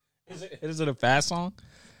Is it a fast song?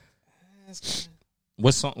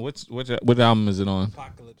 What song? What album is it on?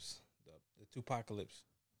 Apocalypse. The Tupacalypse.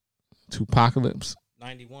 Tupacalypse.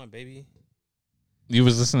 91, baby. You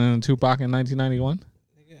was listening to Tupac in 1991?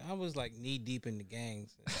 Nigga, I was like knee deep in the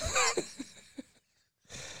gangs.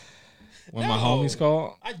 When my homies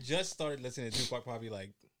called? I just started listening to Tupac probably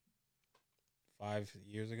like 5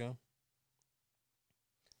 years ago.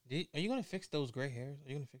 Are you going to fix those gray hairs? Are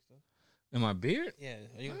you going to fix those? In my beard?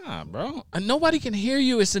 Yeah. Bro. Nobody can hear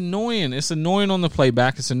you. It's annoying. It's annoying on the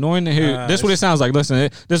playback. It's annoying to hear. This is what it sounds like. Listen,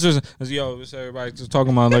 this is everybody just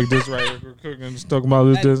talking about like this, right? We're cooking, just talking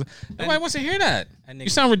about this. Nobody wants to hear that. You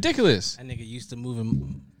sound ridiculous. That nigga used to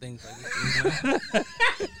moving things like this.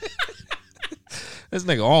 This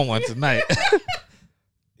nigga on one tonight.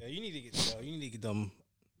 Yeah, you need to get them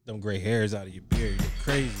gray hairs out of your beard. You're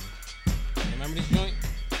crazy. Remember this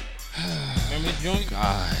joint?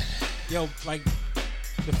 God. Yo, like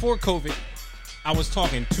before COVID, I was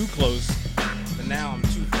talking too close, but now I'm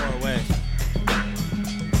too far away.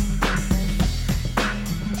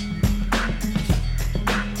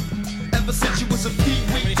 Ever since you was a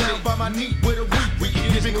pee-wee down by my knee with a week,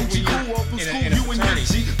 giving Gucci cool off from school, you and me,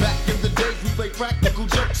 G. Back in the days, we played practical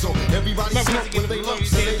jokes, so everybody smoked when they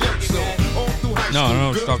lumps and they yokes, so all through high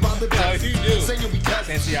school, girls by the day, saying we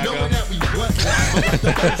cousins, knowing that we blessed, but like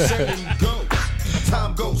the old saying goes.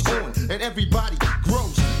 Time goes on and everybody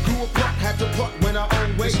grows. Grew apart, had to part, went our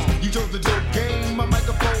own ways. You chose the dope game, my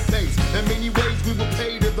microphone pays. In many ways, we were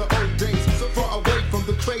paid in the old days. So far away from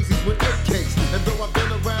the crazies with AKs. And though I've been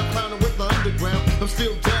around clowning with the underground, I'm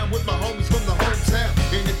still down with my homies from the hometown.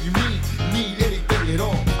 And if you need anything at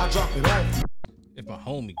all, I drop it off. If my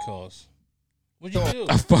homie calls, what'd you do?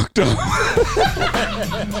 I fucked up.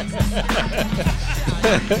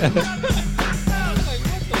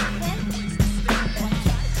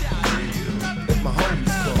 My homies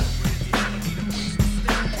call.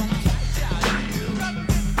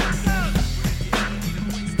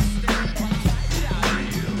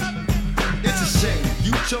 It's a shame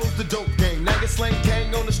you chose the dope game. Now you're slang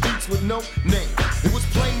gang on the streets with no name. It was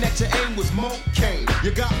plain that your aim was more cane. You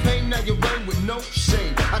got fame, now you reign with no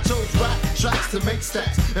shame. I chose rap tracks to make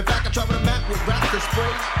stats. In fact, I travel the map with rap to spray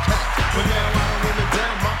cat. But now I don't run it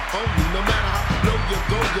down, my homie. No matter how low you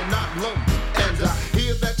go, you're not lonely. And I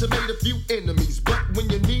hear that you made a few enemies, but when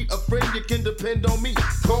you need a friend, you can depend on me.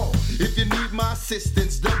 Call if you need my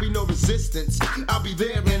assistance. There'll be no resistance. I'll be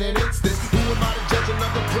there in an instant. Who am I to judge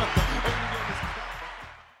another brother?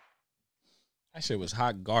 That shit was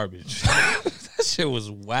hot garbage. That shit was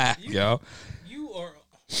whack, yo. You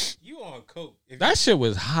on coke? That shit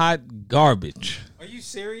was hot garbage. Are you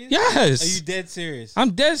serious? Yes. Are you dead serious?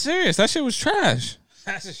 I'm dead serious. That shit was trash.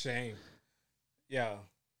 That's a shame. Yeah.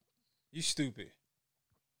 You stupid.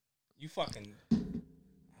 You fucking.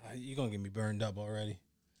 You gonna get me burned up already.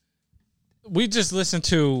 We just listened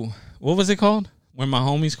to, what was it called? When My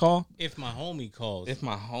Homies Call? If My Homie Calls. If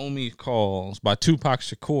My Homie Calls by Tupac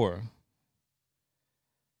Shakur.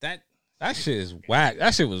 That shit is whack.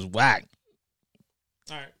 That shit was whack.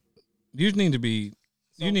 All right. You need to be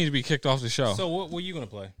kicked off the show. So what were you gonna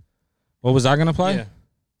play? What was I gonna play?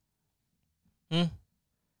 Yeah.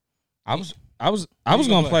 I was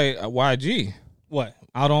gonna play YG. What?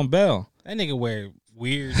 Out on Bail. That nigga wear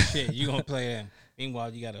weird shit. You gonna play that?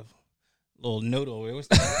 Meanwhile, you got a little note over there. What's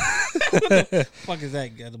that? What the fuck is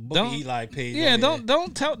that? Got the book Eli page. Yeah,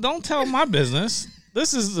 don't tell my business.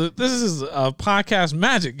 This is a podcast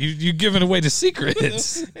magic. You giving away the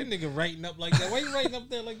secrets. That nigga writing up like that. Why you writing up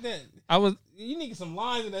there like that? You need some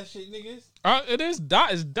lines in that shit, niggas. It is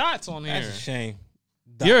it's dots on here. That's a shame.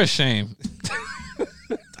 You're ashamed.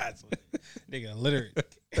 Dots. Nigga, illiterate.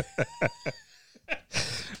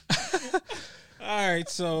 All right,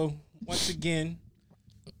 so once again,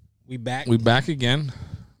 we back. We back again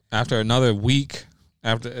after another week.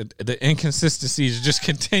 After the inconsistencies just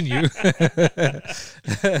continue.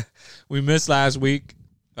 We missed last week.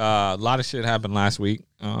 A lot of shit happened last week.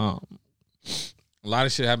 A lot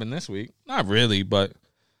of shit happened this week. Not really, but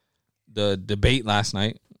the debate last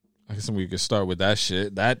night. I guess we could start with that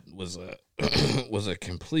shit. That was a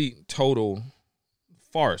complete, total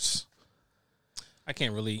farce. I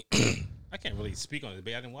can't really speak on the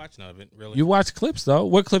debate. I didn't watch none of it, really. You watched clips, though.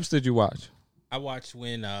 What clips did you watch? I watched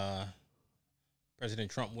when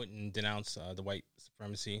President Trump went and denounced the white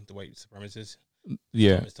supremacists.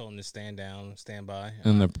 Yeah. Trump told him to stand down, stand by.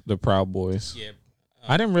 And the Proud Boys. Yeah.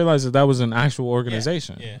 I didn't realize that was an actual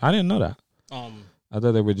organization. Yeah. I didn't know that. I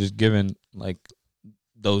thought they were just giving, like,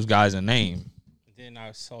 those guys a name. Then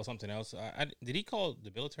I saw something else. Did he call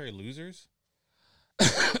the military losers?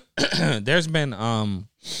 There's been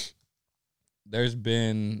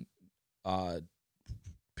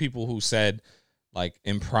people who said like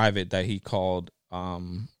in private that he called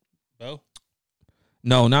Bo?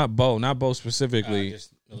 No, not Bo specifically.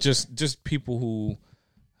 Just people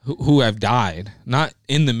who have died, not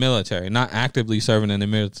in the military, not actively serving in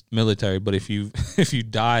the military, but if you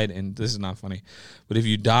died, and this is not funny, but if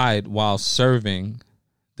you died while serving,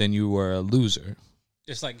 then you were a loser.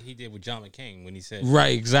 Just like he did with John McCain when he said,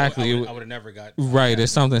 right, exactly. I would have never got right.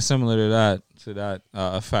 It's something similar to that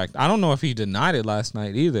effect. I don't know if he denied it last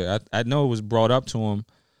night either. I know it was brought up to him,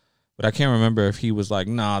 but I can't remember if he was like,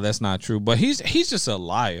 "Nah, that's not true." But he's just a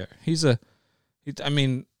liar. I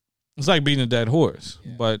mean, it's like beating a dead horse.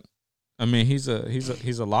 Yeah. But I mean, he's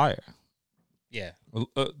a liar. Yeah.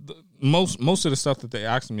 Most of the stuff that they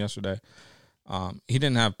asked him yesterday, he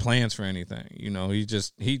didn't have plans for anything. You know, he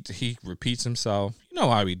repeats himself. You know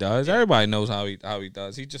how he does. Everybody knows how he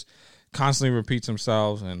does. He just constantly repeats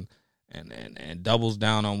himself and doubles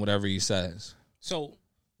down on whatever he says. So,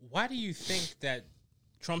 why do you think that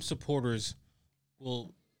Trump supporters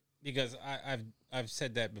will? Because I've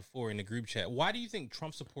said that before in the group chat. Why do you think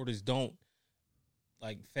Trump supporters don't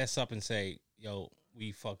like fess up and say, "Yo,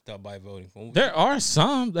 we fucked up by voting for him"? There are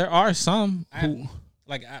some who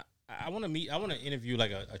I want to interview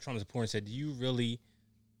like a Trump supporter and say, "Do you really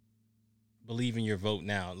believe in your vote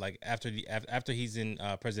now? Like after he's in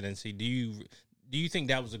presidency, do you think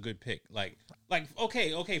that was a good pick? Like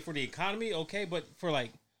okay for the economy, okay, but for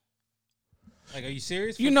like are you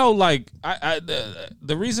serious? You know, like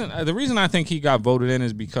the reason I think he got voted in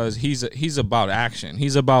is because he's about action.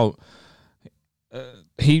 He's about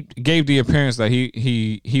he gave the appearance that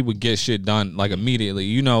he would get shit done like immediately.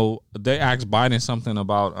 You know, they asked Biden something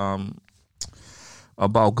about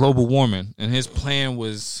global warming, and his plan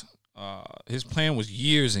was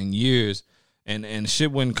years and years, and shit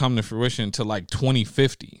wouldn't come to fruition until like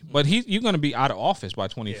 2050. But you're going to be out of office by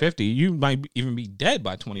 2050. Yeah. You might even be dead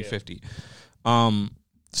by 2050. Yeah.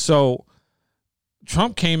 So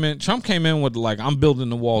Trump came in with like, I'm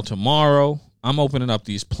building the wall tomorrow. I'm opening up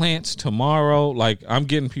these plants tomorrow. Like, I'm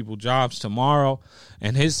getting people jobs tomorrow.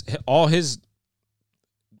 And all his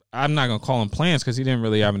I'm not going to call him plans because he didn't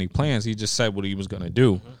really have any plans. He just said what he was going to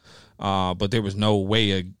do. Mm-hmm. But there was no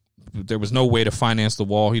way to finance the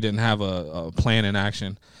wall. He didn't have a plan in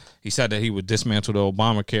action. He said that he would dismantle the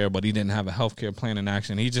Obamacare, but he didn't have a healthcare plan in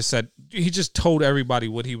action. He just told everybody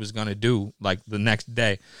what he was going to do like the next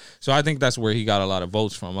day. So I think that's where he got a lot of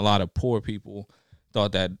votes from. A lot of poor people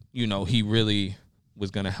thought that, you know, he really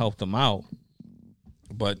was going to help them out,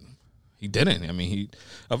 but he didn't. I mean,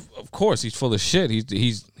 of course he's full of shit.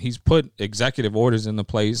 He's put executive orders into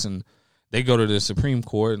place, and they go to the Supreme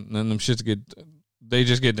Court, and then them shits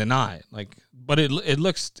just get denied. Like, but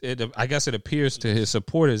I guess it appears to his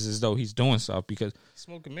supporters as though he's doing stuff because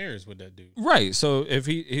smoke and mirrors with that dude. Right. So if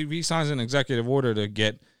he signs an executive order to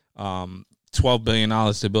get $12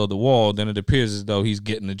 billion to build the wall, then it appears as though he's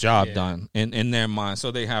getting the job done in their mind.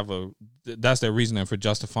 So they have that's their reasoning for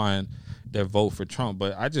justifying their vote for Trump.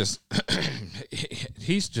 But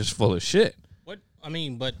he's just full of shit. What I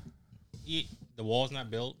mean, but the wall's not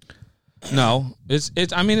built. No, it's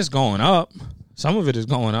going up. Some of it is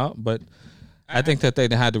going up, but I think that they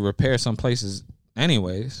had to repair some places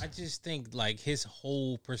anyways. I just think like his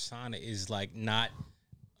whole persona is like not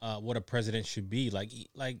what a president should be.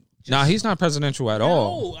 Nah, he's not presidential at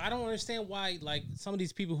all. No, I don't understand why like some of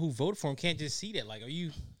these people who vote for him can't just see that. Like, are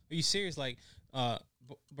you serious? Like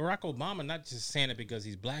Barack Obama, not just saying it because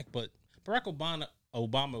he's black, but Barack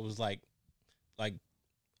Obama was like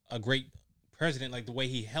a great president, like the way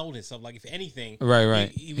he held himself. Like, if anything,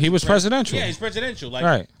 right. He was presidential. Yeah, he's presidential. Like,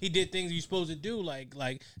 right. He did things you're supposed to do. Like,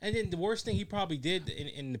 and then the worst thing he probably did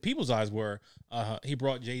in the people's eyes were he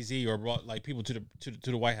brought Jay-Z or brought like people to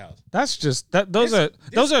the White House. That's just that. Those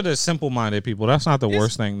are the simple-minded people. That's not the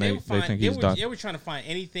worst thing they think he's done. They were trying to find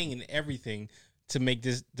anything and everything to make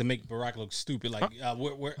Barack look stupid. Like,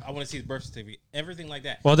 where I want to see his birth certificate, everything like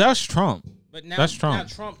that. Well, that's Trump. But now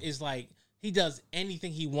Trump is like, he does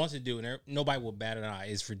anything he wants to do, and nobody will bat an eye.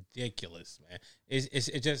 It's ridiculous, man.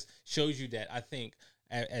 It just shows you that I think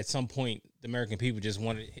at some point the American people just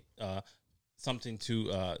wanted something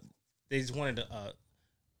to. They just wanted to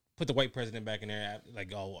put the white president back in there.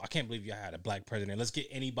 Like, oh, I can't believe you had a black president. Let's get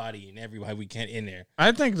anybody and everybody we can in there.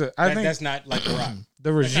 I think that's not like Barack.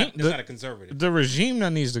 The regime. That's not a conservative. The regime that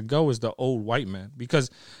needs to go is the old white man, because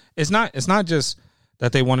it's not just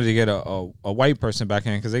that they wanted to get a white person back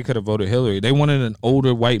in because they could have voted Hillary. They wanted an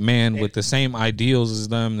older white man with the same ideals as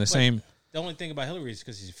them, the same. The only thing about Hillary is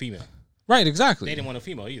because she's a female. Right, exactly. They didn't want a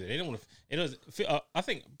female either. They didn't want to. It was. I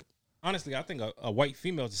think, honestly, a white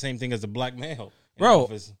female is the same thing as a black male. Bro,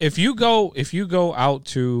 if you go out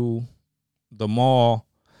to the mall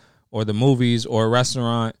or the movies or a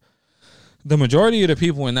restaurant, the majority of the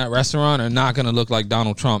people in that restaurant are not going to look like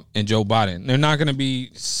Donald Trump and Joe Biden. They're not going to be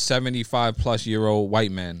 75-plus-year-old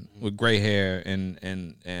white men with gray hair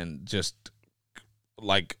and just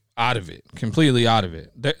like out of it, completely out of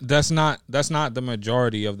it. That's not the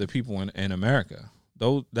majority of the people in America.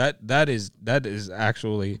 Though that is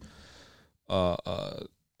actually a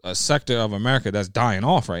sector of America that's dying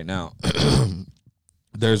off right now.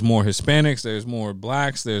 There's more Hispanics, there's more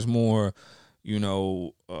blacks, there's more,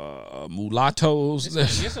 mulattoes.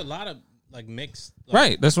 There's a lot of like mixed.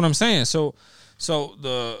 Right, that's what I'm saying. So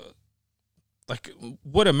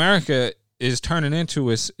what America is turning into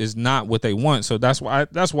is not what they want. So that's why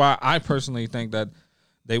I personally think that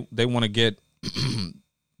they want to get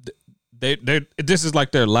this is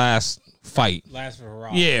like their last fight. Last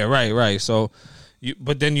hurrah. Yeah, right. So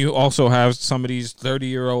but then you also have some of these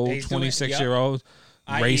 30-year-old, 26-year-olds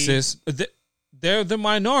racist. They're the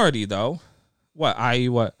minority though. What? I.e.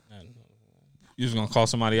 what? You was gonna call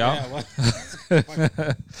somebody out?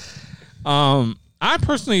 Yeah, I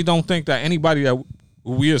personally don't think that anybody that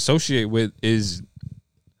we associate with is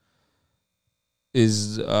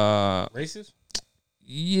racist.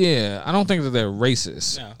 Yeah, I don't think that they're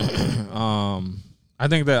racist. No. I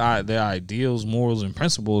think that their ideals, morals, and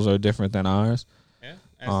principles are different than ours. Yeah.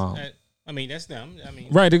 I mean, that's them. I mean,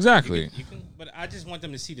 right, exactly. You can, but I just want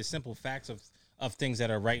them to see the simple facts of things that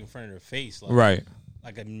are right in front of their face. Like, right.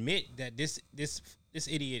 Like admit that this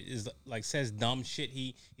idiot is like says dumb shit.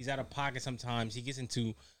 He's out of pocket sometimes. He gets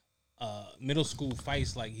into middle school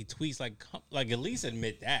fights. Like he tweets like at least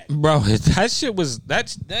admit that. Bro, that shit was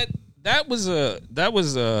that was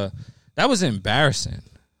embarrassing.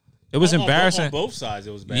 It was embarrassing on both sides.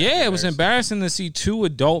 It was bad. Yeah, it was embarrassing to see two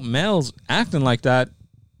adult males acting like that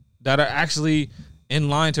are actually in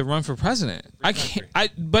line to run for president. I can't.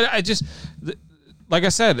 Like I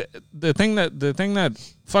said, the thing that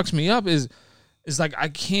fucks me up is like I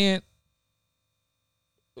can't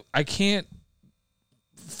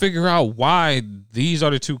figure out why these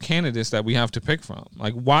are the two candidates that we have to pick from.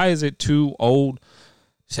 Like, why is it two old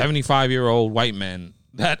 75-year-old white men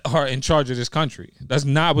that are in charge of this country? That's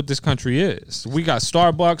not what this country is. We got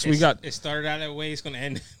Starbucks. It started out that way. It's going to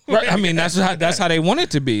end. Right. I mean, that's how they want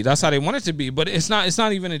it to be. That's how they want it to be. But it's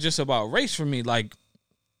not even just about race for me. Like,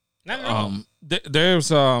 not at all.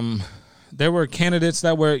 There were candidates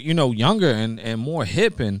that were younger and more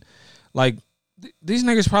hip, and like these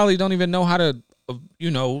niggas probably don't even know how to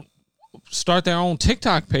start their own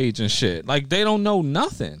TikTok page and shit. Like, they don't know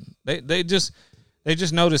nothing. They just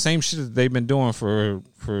know the same shit that they've been doing for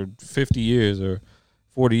 50 years or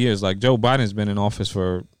 40 years. Like, Joe Biden's been in office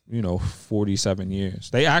for 47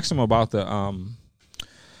 years. They asked him about the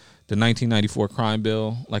 1994 crime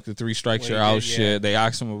bill, like the 3 strikes you're out shit. They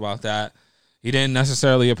asked him about that. He didn't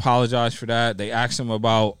necessarily apologize for that. They asked him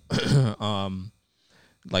about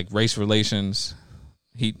like race relations.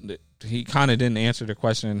 He kind of didn't answer the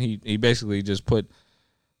question. He basically just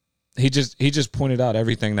he just pointed out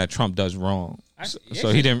everything that Trump does wrong. So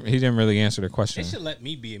he didn't really answer the question. They should let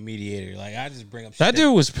me be a mediator. Like, I just bring up shit that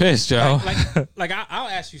dude was pissed, Joe. Like I'll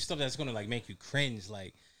ask you stuff that's gonna like make you cringe.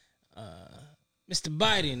 Like, Mr.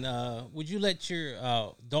 Biden, would you let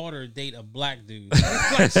your daughter date a black dude?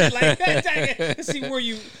 Like, shit like that. See where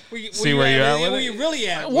you really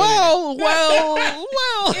at. Well.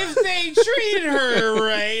 If they treated her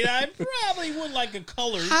right, I probably would like a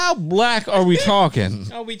color. How black are we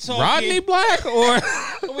talking? Are we talking Rodney Black or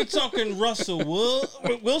are we talking Russell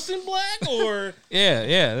Wilson Black or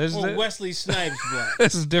or Wesley Snipes Black?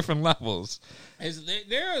 This is different levels.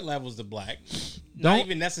 There are levels to black. Not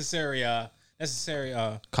even necessary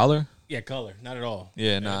color. Yeah, color. Not at all.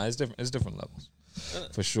 Yeah, nah, it's different. It's different levels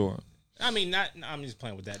for sure. I mean, I'm just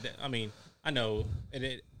playing with that. I mean, I know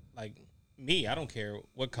it. Like me, I don't care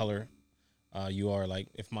what color you are. Like,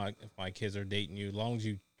 if my kids are dating you, as long as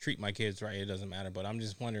you treat my kids right, it doesn't matter. But I'm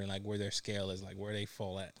just wondering, like, where their scale is, like, where they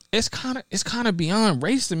fall at. It's kind of beyond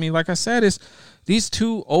race to me. Like I said, it's these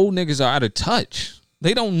two old niggas are out of touch.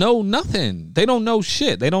 They don't know nothing. They don't know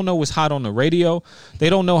shit. They don't know what's hot on the radio. They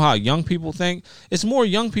don't know how young people think. It's more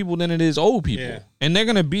young people than it is old people. Yeah. And they're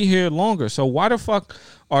going to be here longer. So why the fuck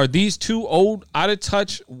are these two old, out of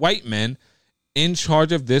touch white men in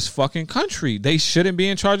charge of this fucking country? They shouldn't be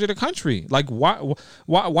in charge of the country. Like, why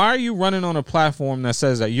are you running on a platform that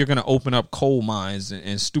says that you're going to open up coal mines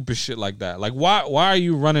and stupid shit like that? Like, why are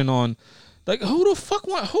you running on... Like, who the fuck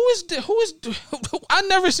who is I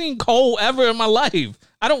never seen coal ever in my life.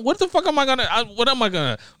 What the fuck am I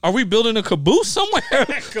gonna, are we building a caboose somewhere?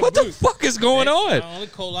 What the fuck is going on? The only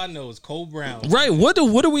coal I know is Cole Brown. Right. What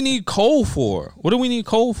do we need coal for? What do we need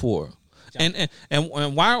coal for? And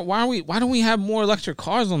why don't we have more electric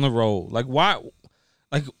cars on the road? Like why?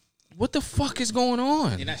 Like what the fuck is going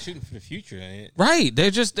on? They're not shooting for the future, right?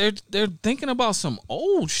 They're thinking about some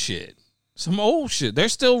old shit. They're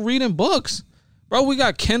still reading books, bro. We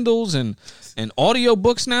got Kindles and audio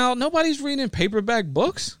books now. Nobody's reading paperback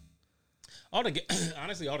books.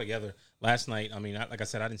 Honestly, altogether, last night. I mean, like I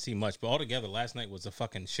said, I didn't see much, but altogether, last night was a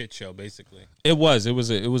fucking shit show. Basically, it was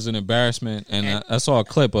an embarrassment, and I saw a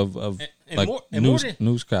clip of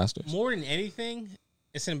newscasters. More than anything,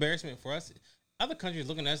 it's an embarrassment for us. Other countries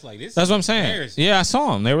looking at us like this. That's what I'm saying. Yeah, I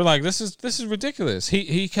saw them. They were like, "This is ridiculous."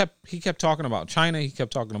 He kept talking about China. He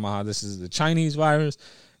kept talking about how this is the Chinese virus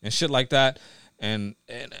and shit like that. And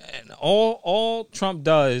all Trump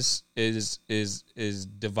does is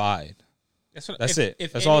divide. That's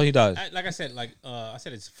it. That's all he does. Like I said, I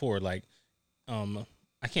said it's for like,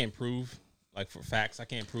 I can't prove like for facts. I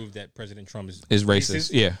can't prove that President Trump is racist.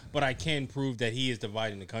 Yeah, but I can prove that he is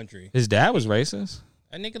dividing the country. His dad was racist.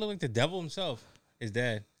 That nigga look like the devil himself. His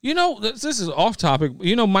dad. You know, this is off topic.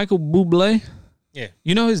 You know Michael Bublé? Yeah.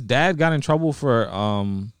 You know his dad got in trouble for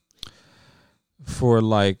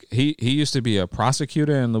like he used to be a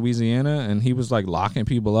prosecutor in Louisiana, and he was like locking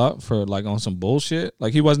people up for like on some bullshit.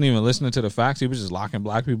 Like he wasn't even listening to the facts. He was just locking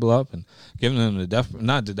black people up and giving them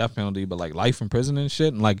not the death penalty, but like life in prison and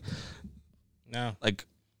shit. And like, no, like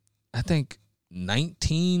I think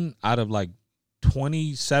 19 out of like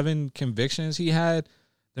 27 convictions he had,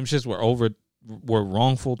 them shits were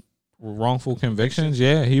wrongful convictions.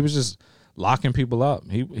 Yeah, he was just locking people up.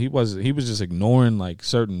 He was just ignoring like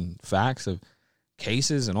certain facts of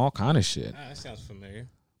cases and all kind of shit. That sounds familiar.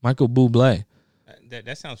 Michael Bublé.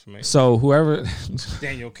 That sounds familiar. So whoever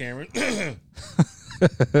Daniel Cameron.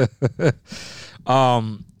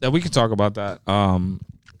 that we could talk about that.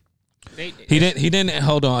 He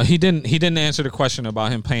didn't answer the question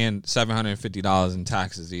about him paying $750 in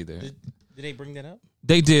taxes either. Did they bring that up?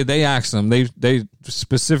 They did. They asked him. They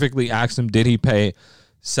specifically asked him, did he pay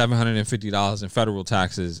 $750 in federal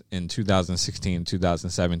taxes in 2016 and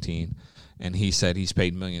 2017? And he said he's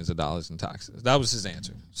paid millions of dollars in taxes. That was his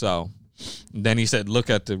answer. So then he said, look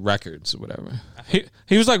at the records or whatever.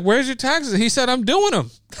 He was like, where's your taxes? He said, I'm doing them.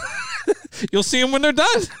 You'll see them when they're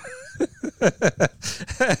done. This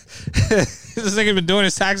nigga been doing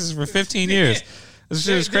his taxes for 15 years. This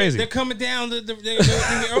shit is crazy. They're coming down.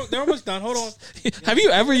 They're almost done. Hold on. Have you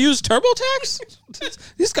ever used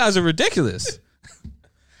TurboTax? These guys are ridiculous.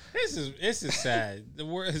 This is sad. The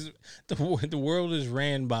world is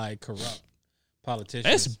ran by corrupt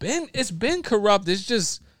politicians. It's been corrupt. It's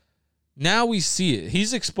just now we see it.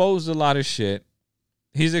 He's exposed a lot of shit.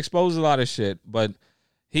 But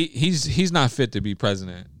he's not fit to be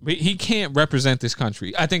president. He can't represent this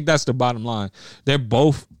country. I think that's the bottom line. They're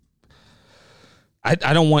both. I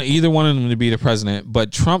don't want either one of them to be the president,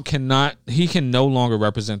 but Trump cannot. He can no longer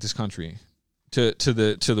represent this country to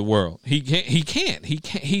the world. He can't.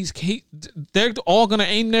 They're all gonna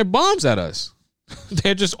aim their bombs at us.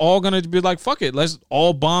 They're just all gonna be like, fuck it, let's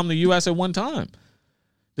all bomb the U.S. at one time.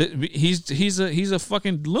 He's a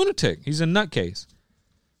fucking lunatic. He's a nutcase.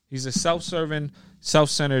 He's a self-serving,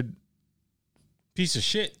 self-centered piece of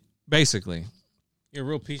shit. Basically, you're a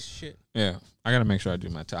real piece of shit. Yeah. I gotta make sure I do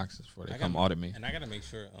my taxes before they come audit me. And I gotta make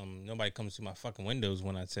sure nobody comes to my fucking windows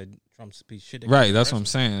when I said Trump's a piece of shit. Right, that's what I'm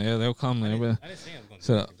saying. Yeah, they'll come. I didn't say I was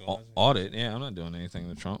going to audit. Yeah, I'm not doing anything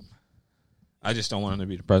to Trump. I just don't want him to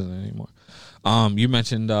be the president anymore. You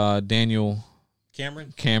mentioned Daniel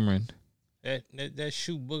Cameron. That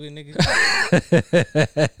shoe booger nigga.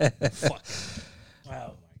 Fuck. Oh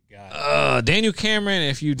my god. Daniel Cameron,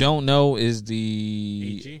 if you don't know, is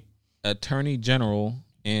the Attorney General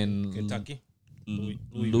in Kentucky.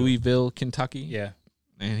 Louisville, Kentucky. Yeah.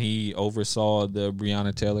 And he oversaw the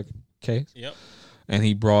Breonna Taylor case. Yep. And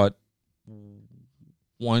he brought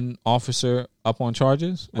one officer up on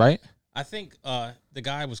charges, right? I think the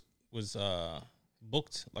guy was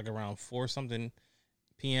booked like around 4-something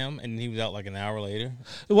p.m. and he was out like an hour later.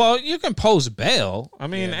 Well, you can post bail. I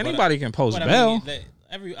mean, anybody can post bail.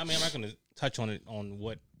 I'm not going to touch on it on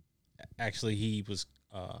what actually he was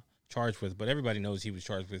charged with, but everybody knows he was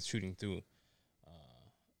charged with shooting through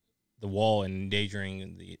the wall and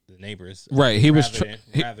endangering the neighbors. Right. He was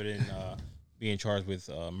rather than being charged with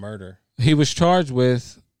murder. He was charged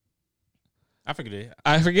with. I forget it.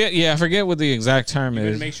 I forget what the exact term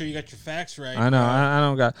is. Make sure you got your facts right. I know. I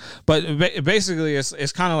don't got. But basically,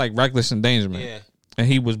 it's kind of like reckless endangerment. Yeah. And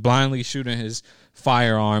he was blindly shooting his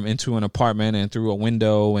firearm into an apartment and through a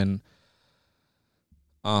window, and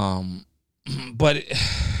but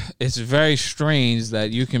it's very strange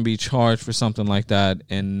that you can be charged for something like that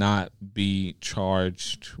and not be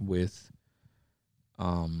charged with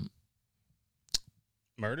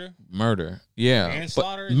Murder. Yeah.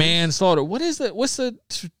 Manslaughter? Manslaughter. What's the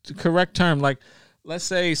correct term? Like, let's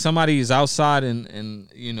say somebody is outside and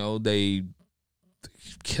they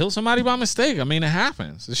kill somebody by mistake. I mean, it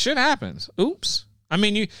happens. The shit happens. Oops. I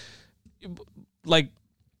mean,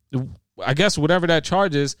 I guess whatever that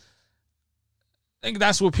charge is, I think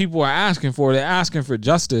that's what people are asking for. They're asking for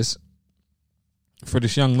justice for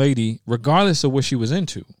this young lady, regardless of what she was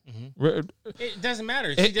into. Mm-hmm. It doesn't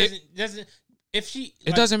matter. It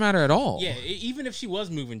doesn't matter at all. Yeah, even if she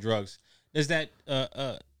was moving drugs, does that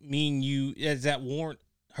does that warrant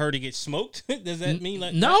her to get smoked? Does that mean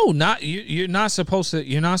like no? Not you're not supposed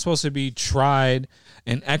to be tried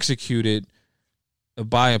and executed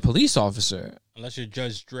by a police officer unless you're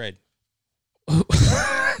Judge Dredd.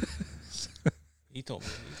 He told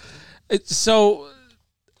me. So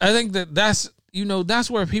I think that's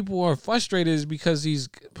where people are frustrated, is because these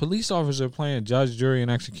police officers are playing judge, jury,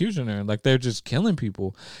 and executioner. Like, they're just killing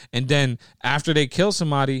people. And then after they kill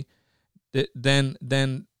somebody, then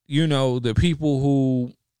the people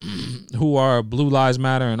who are Blue Lives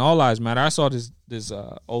Matter and All Lives Matter. I saw this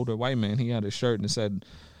older white man. He had a shirt and it said,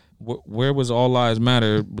 "Where was All Lives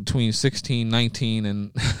Matter between 1619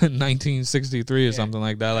 and 1963 or something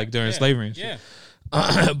like that, like during slavery and shit." Yeah.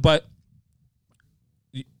 But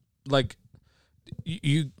like,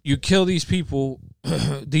 you kill these people,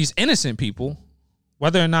 these innocent people,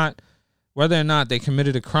 whether or not they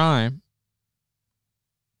committed a crime.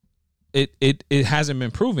 It hasn't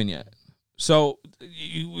been proven yet. So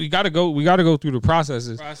we got to go through the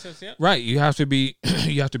processes. Yeah. Right. You have to be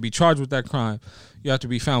charged with that crime. You have to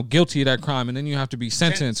be found guilty of that crime, and then you have to be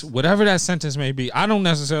sentenced, whatever that sentence may be. I don't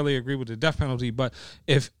necessarily agree with the death penalty, but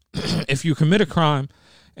if you commit a crime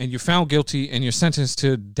and you're found guilty and you're sentenced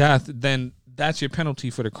to death, then that's your penalty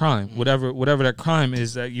for the crime, whatever that crime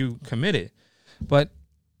is that you committed. But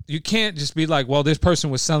you can't just be like, well, this person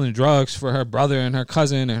was selling drugs for her brother and her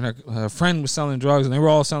cousin, and her friend was selling drugs, and they were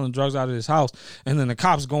all selling drugs out of this house, and then the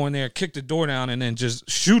cops go in there, kick the door down, and then just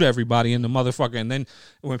shoot everybody in the motherfucker. And then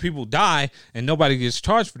when people die and nobody gets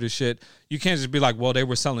charged for this shit, you can't just be like, well, they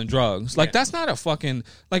were selling drugs. Like, that's not a fucking,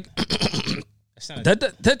 like,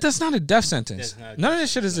 that's not a death sentence. None of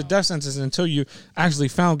this shit is a death sentence until you actually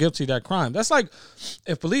found guilty of that crime. That's like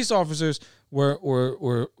if police officers were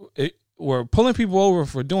pulling people over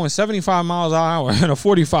for doing 75 miles an hour and a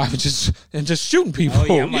 45 and just shooting people. Oh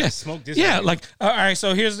yeah, I'm about to smoke this. Yeah, like, all right,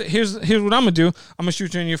 so here's what I'm gonna do. I'm gonna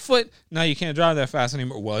shoot you in your foot. Now you can't drive that fast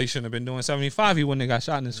anymore. Well, he shouldn't have been doing 75. He wouldn't have got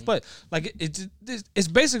shot in his foot. Like, it's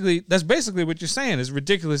basically what you're saying. As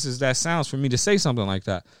ridiculous as that sounds for me to say something like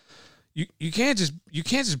that. You can't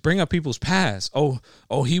just bring up people's past. Oh,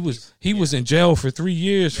 he was in jail for 3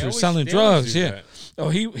 years for selling drugs. Yeah. That. Oh,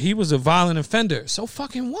 he was a violent offender. So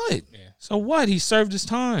fucking what? Yeah. So what? He served his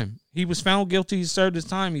time. He was found guilty. He served his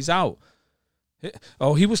time. He's out.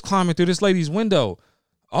 Oh, he was climbing through this lady's window.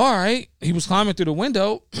 All right, he was climbing through the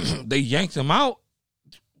window. They yanked him out.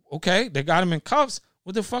 Okay, they got him in cuffs.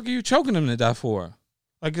 What the fuck are you choking him to death for?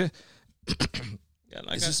 Like. Yeah,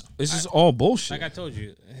 like it's just all bullshit. Like I told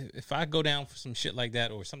you, if I go down for some shit like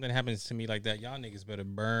that or something happens to me like that, y'all niggas better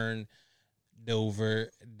burn Dover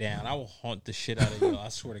down. I will haunt the shit out of y'all. I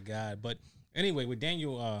swear to God. But anyway, with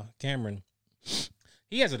Daniel Cameron,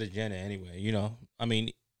 he has an agenda anyway. You know, I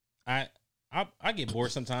mean, I get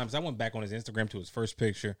bored sometimes. I went back on his Instagram to his first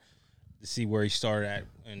picture to see where he started at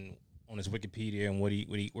and on his Wikipedia and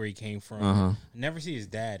where he came from. I never see his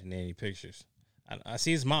dad in any pictures. I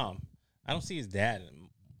see his mom. I don't see his dad,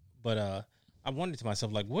 but I wondered to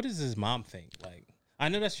myself, like, what does his mom think? Like, I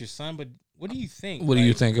know that's your son, but what do you think? What do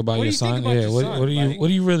you think about your son? Yeah, what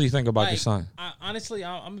do you really think about your son? Honestly,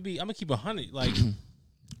 I'm gonna keep 100. Like,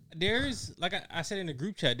 there's, like I said in the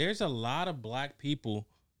group chat, there's a lot of black people,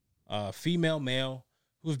 female, male,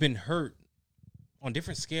 who've been hurt on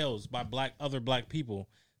different scales by other black people.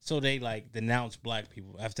 So they like denounce black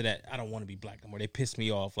people. After that, I don't want to be black no more. They piss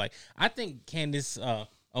me off. Like, I think Candace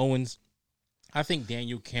Owens, I think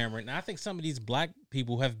Daniel Cameron, and I think some of these black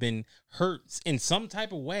people have been hurt in some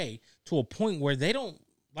type of way to a point where they don't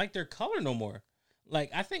like their color no more.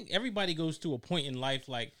 Like, I think everybody goes to a point in life,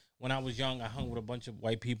 like when I was young, I hung with a bunch of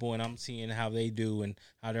white people and I'm seeing how they do and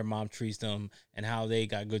how their mom treats them and how they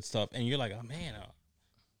got good stuff. And you're like, oh man,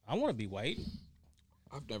 I want to be white.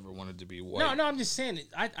 I've never wanted to be white. No, I'm just saying,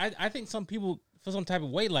 I think some people feel some type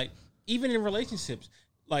of way, like even in relationships,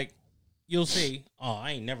 like, you'll say, oh,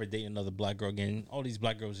 I ain't never dating another black girl again. All these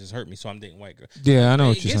black girls just hurt me, so I'm dating white girl. Yeah, I know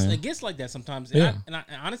what you're saying. It gets like that sometimes. Yeah. And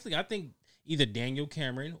honestly, I think either Daniel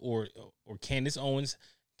Cameron or Candace Owens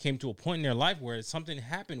came to a point in their life where something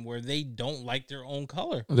happened where they don't like their own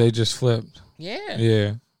color. They just flipped. Yeah.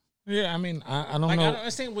 Yeah. I mean, I don't Like, know. I don't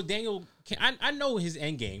understand what Daniel. I know his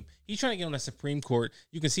end game. He's trying to get on the Supreme Court.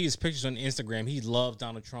 You can see his pictures on Instagram. He loves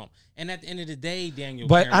Donald Trump. And at the end of the day, Daniel.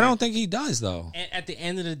 But Cameron, I don't think he does though. At the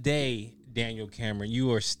end of the day, Daniel Cameron,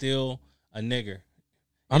 you are still a nigger.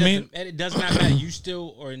 It does not matter. You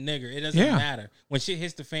still are a nigger. It doesn't matter. When shit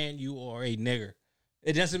hits the fan, you are a nigger.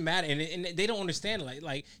 It doesn't matter, and they don't understand.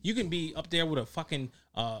 Like you can be up there with a fucking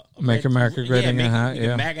Make America Great Again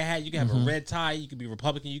hat, MAGA hat. You can have a red tie. You can be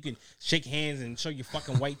Republican. You can shake hands and show your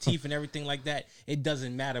fucking white teeth and everything like that. It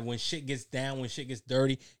doesn't matter when shit gets down, when shit gets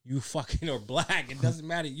dirty. You fucking are black. It doesn't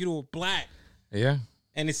matter. You are black. Yeah.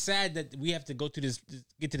 And it's sad that we have to get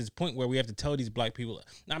to this point where we have to tell these black people.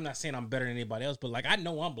 Now, I'm not saying I'm better than anybody else, but like I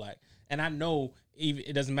know I'm black, and I know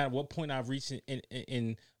it doesn't matter what point I've reached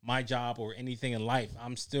in my job or anything in life.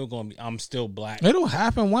 I'm still black. It'll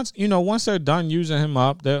happen once they're done using him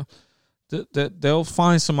up. They'll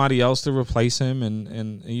find somebody else to replace him,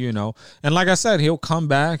 and like I said, he'll come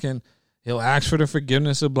back and he'll ask for the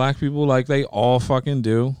forgiveness of black people, like they all fucking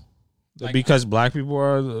do. Because black people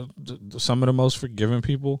are some of the most forgiving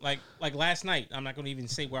people. Like last night, I'm not going to even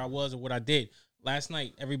say where I was or what I did. Last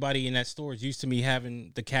night, everybody in that store is used to me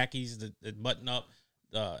having the khakis, the button up,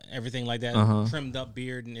 everything like that, trimmed up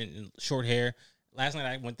beard and short hair. Last night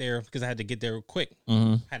I went there because I had to get there quick.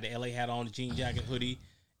 Had the LA hat on, the jean jacket, hoodie,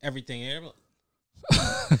 everything.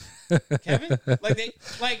 Kevin,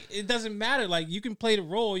 it doesn't matter. Like you can play the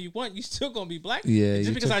role you want, you still gonna be black. Yeah,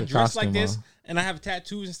 just because I dress like this and I have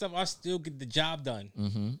tattoos and stuff, I still get the job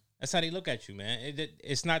done. That's how they look at you, man.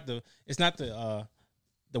 It's not the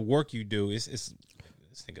work you do. It's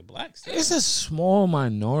nigga black stuff. It's a small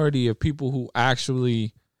minority of people who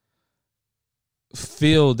actually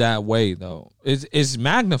feel that way, though. It's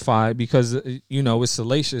magnified because it's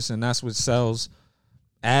salacious and that's what sells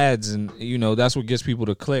ads, and that's what gets people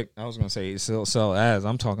to click. I was gonna say sell ads.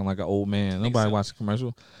 I'm talking like an old man. Nobody watches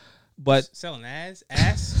commercial, but selling ads,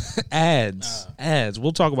 ads.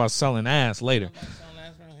 We'll talk about selling ads later. Selling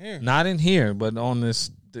ads around here. Not in here, but on the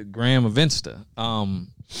gram of Insta. I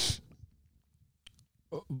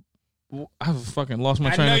fucking lost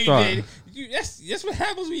my train of thought. Did. That's what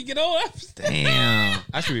happens when you get old. Damn,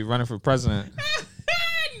 I should be running for president.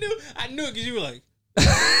 I knew it because you were like.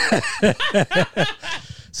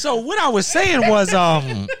 So what I was saying was,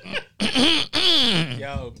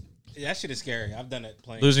 yo, that shit is scary. I've done it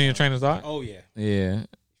playing. Losing your train of thought. Oh yeah. Yeah.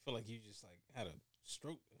 I feel like you just had a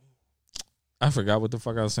stroke. I forgot what the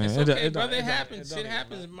fuck I was saying. It's okay, brother. It happens. Shit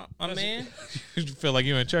happens, my man. You feel like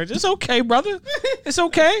you're in church. It's okay, brother. It's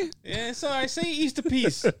okay. Yeah, it's all right. Say Easter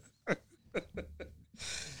peace.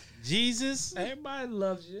 Jesus. Everybody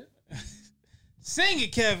loves you. Sing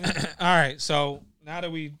it, Kevin. All right, so now that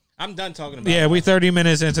I'm done talking about it. Yeah, we 30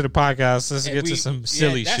 minutes into the podcast. Let's get to some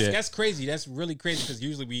silly shit. That's crazy. That's really crazy because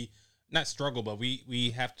usually we not struggle, but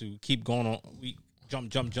we have to keep going on. We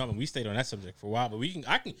jump, and we stayed on that subject for a while. But we can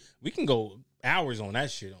go hours on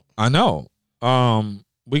that shit. I know.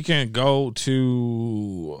 We can go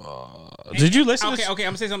to. Did you listen? Okay. I'm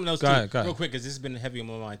gonna say something else go ahead. real quick because this has been heavy on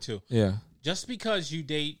my mind too. Yeah. Just because you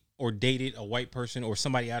date or dated a white person or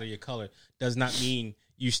somebody out of your color does not mean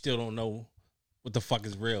you still don't know what the fuck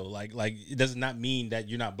is real. Like it does not mean that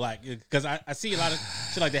you're not black. Because I see a lot of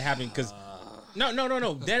shit like that happening. Because no,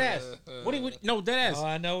 dead ass. No, dead ass. Oh,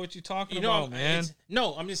 I know what you're talking about, man.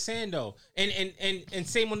 No, I'm just saying though. And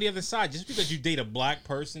same on the other side. Just because you date a black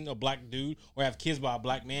person, a black dude, or have kids by a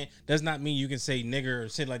black man, does not mean you can say nigger or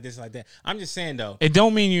shit like this, like that. I'm just saying though. It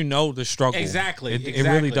don't mean you know the struggle. Exactly. It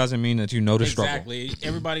really doesn't mean that you know the struggle. Exactly.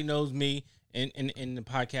 Everybody knows me in the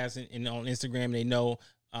podcast and on Instagram. They know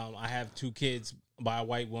I have 2 kids by a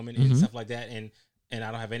white woman and stuff like that, and I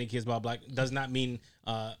don't have any kids by a black. Does not mean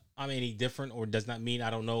I'm any different, or does not mean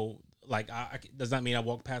I don't know. Like, does not mean I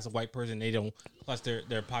walk past a white person and they don't clutch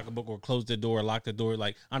their pocketbook or close the door or lock the door.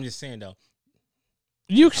 Like, I'm just saying though.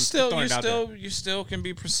 You still can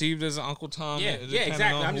be perceived as Uncle Tom. Yeah,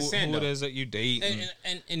 exactly. I'm just saying who it is that you date.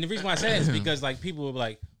 And the reason why I say that is because like people will be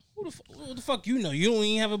like, who the fuck you know? You don't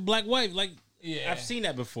even have a black wife. Like, yeah, I've seen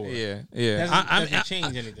that before. Yeah. Doesn't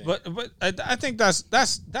change anything. But I think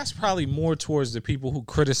that's probably more towards the people who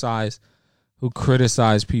criticize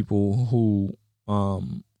people who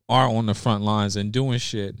are on the front lines and doing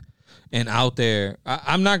shit and out there.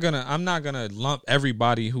 I'm not gonna lump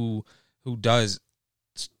everybody who does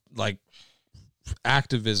like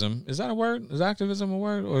activism. Is that a word? Is activism a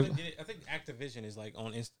word? Or I think Activision is like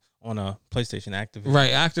on a PlayStation. Activision,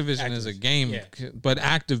 right? Activision is a game, but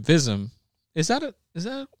activism is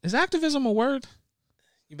activism a word?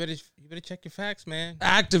 You better check your facts, man.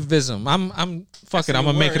 Activism. I'm fucking. I'm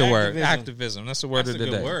gonna make it a word. Activism. That's the word of the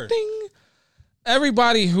day. Word. Ding.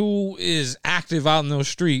 Everybody who is active out in those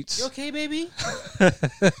streets. You okay, baby?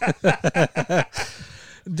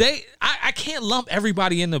 I can't lump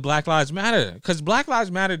everybody into Black Lives Matter because Black Lives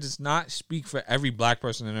Matter does not speak for every black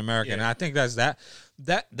person in America, and I think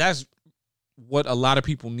that's what a lot of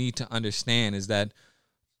people need to understand is that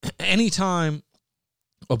anytime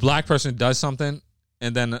a black person does something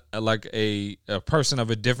and then like a person of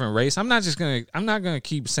a different race, I'm not gonna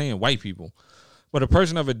keep saying white people, but a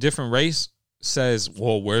person of a different race says,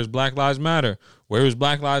 well, where's Black Lives Matter? Where is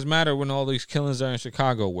Black Lives Matter when all these killings are in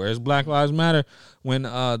Chicago? Where's Black Lives Matter when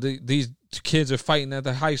these kids are fighting at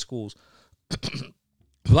the high schools?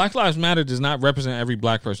 Black Lives Matter does not represent every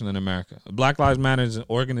black person in America. Black Lives Matter is an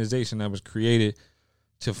organization that was created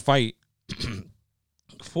to fight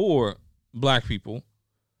for black people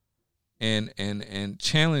and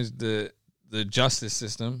challenge the justice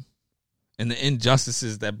system and the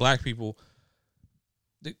injustices that black people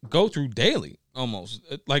go through daily. Almost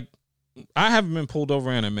like I haven't been pulled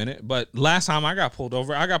over in a minute, but last time I got pulled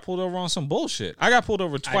over on some bullshit. I got pulled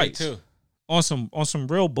over twice too. on some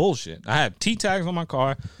real bullshit. I had T tags on my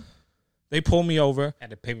car. They pulled me over.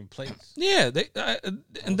 Had the paper plates. Yeah,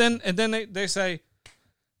 and then they say,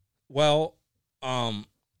 well,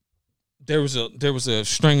 there was a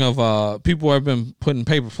string of people who have been putting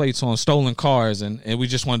paper plates on stolen cars, and we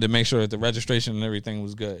just wanted to make sure that the registration and everything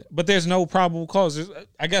was good. But there's no probable cause.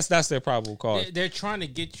 I guess that's their probable cause. They're trying to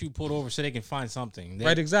get you pulled over so they can find something.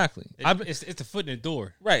 Right, exactly. It's the foot in the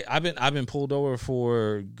door. Right. I've been pulled over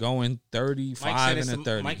for going 35 and a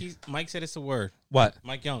 30. Mike said it's a word. What?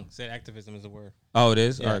 Mike Young said activism is a word. Oh, it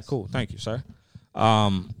is? Yes. All right, cool. Thank you, sir.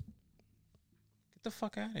 Get the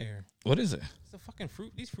fuck out of here. What is it? It's a fucking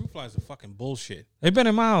fruit. These fruit flies are fucking bullshit. They've been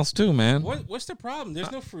in my house too, man. What's the problem?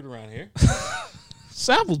 There's no fruit around here. It's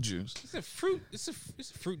apple juice. It's a fruit. It's a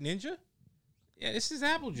fruit ninja. Yeah, this is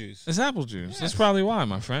apple juice. It's apple juice. Yes. That's probably why,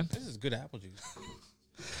 my friend. This is good apple juice.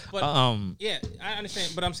 But yeah, I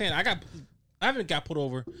understand. But I'm saying I haven't got pulled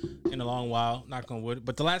over in a long while. Knock on wood.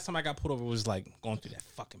 But the last time I got pulled over was like going through that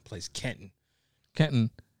fucking place, Kenton.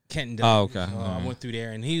 Kenton. Oh, okay. I went through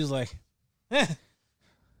there and he was like,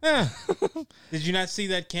 did you not see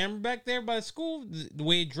that camera back there by the school? The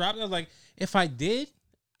way it dropped? I was like, if I did,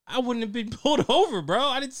 I wouldn't have been pulled over, bro.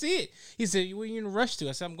 I didn't see it. He said, "Where you in a rush to?"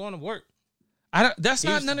 I said, "I'm going to work." That's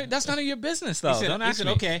none of your business, though. He said,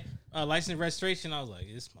 "Okay, license registration." I was like,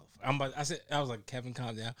 "This motherfucker." I was like, "Kevin,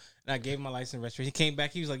 calm down." And I gave him my license registration. He came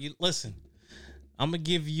back. He was like, "Listen, I'm gonna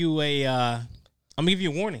give you a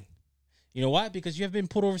warning. You know why? Because you have been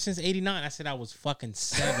pulled over since '89." I said I was fucking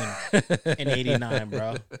 7 in '89,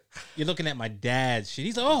 bro. You're looking at my dad's shit.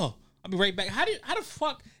 He's like, "Oh, I'll be right back." How the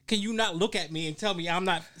fuck can you not look at me and tell me I'm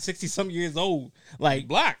not 60 some years old? Like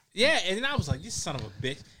black. Yeah, and then I was like, "This son of a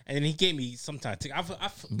bitch." And then he gave me some type of ticket.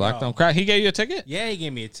 Black don't crack. He gave you a ticket? Yeah, he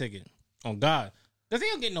gave me a ticket. On God. Because they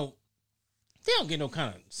don't get no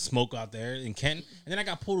kind of smoke out there in Kenton. And then I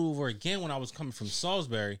got pulled over again when I was coming from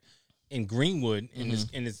Salisbury in Greenwood, and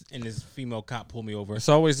this female cop pulled me over. It's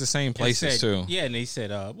always the same places too. Yeah, and they said,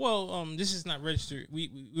 this is not registered.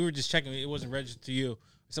 We were just checking. It wasn't registered to you.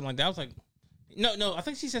 Something like that. I was like, no. I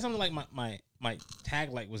think she said something like my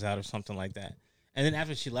tag light was out or something like that. And then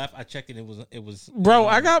after she left, I checked it. It was. Bro,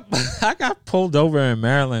 I got pulled over in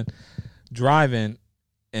Maryland driving,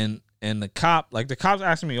 and the cops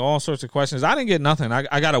asking me all sorts of questions. I didn't get nothing.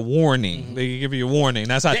 I got a warning. Mm-hmm. They give you a warning.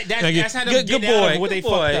 That's how. That's how they get out of what they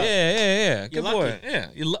fucked up. Yeah. Good lucky. boy. Yeah.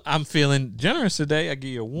 I'm feeling generous today. I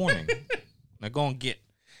give you a warning. Now go and get.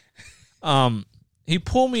 He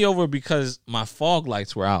pulled me over because my fog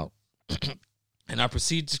lights were out. And I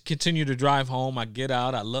proceed to continue to drive home. I get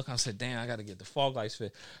out. I look. I said, damn, I got to get the fog lights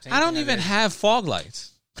fit. I don't even have fog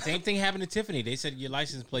lights. Same thing happened to Tiffany. They said your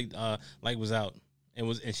license plate light was out.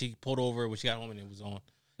 And she pulled over when she got home and it was on.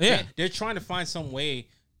 Yeah. They're trying to find some way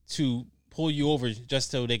to pull you over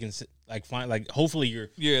just so they can find hopefully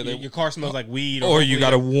your car smells like weed or you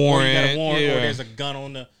got a warrant. Or there's a gun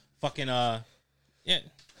on the fucking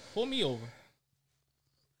pull me over.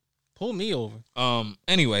 Pull me over.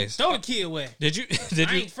 Anyways, throw the key away. I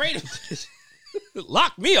ain't afraid of this.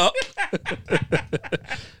 Lock me up.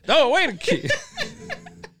 No, wait a key.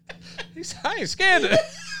 I ain't scared of it.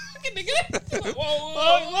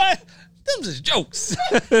 Whoa, what? Them just jokes.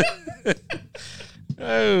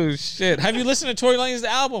 Oh shit! Have you listened to Tory Lanez's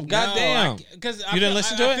album? Goddamn! Because you didn't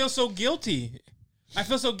listen to it. I feel so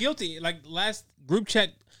guilty. Like last group chat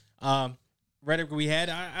rhetoric we had,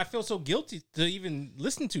 I feel so guilty to even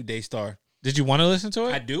listen to Daystar. Did you want to listen to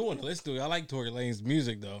it? I do want to listen to it. I like Tory Lanez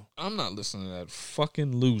music though. I'm not listening to that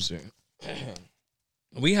fucking loser.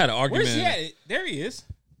 We had an argument. Where's he at? There he is.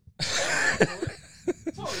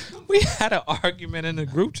 We had an argument in the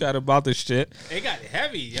group chat about this shit. It got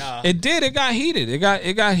heavy, y'all. It did. It got heated. It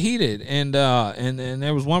got heated, and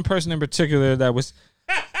there was one person in particular that was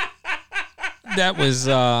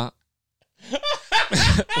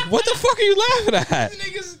what the fuck are you laughing at?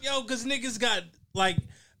 Because niggas got like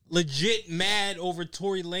legit mad over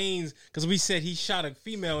Tory Lanez because we said he shot a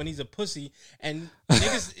female and he's a pussy, and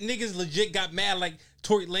niggas legit got mad like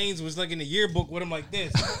Tory Lanez was like in the yearbook with him like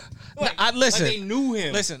this. Listen, like they knew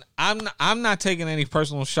him. Listen, I'm not taking any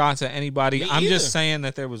personal shots at anybody. I'm just saying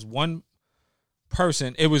that there was one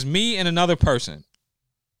person. It was me and another person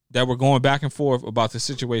that were going back and forth about the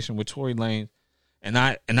situation with Tory Lanez, and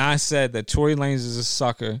I said that Tory Lanez is a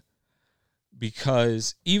sucker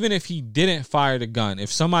because even if he didn't fire the gun,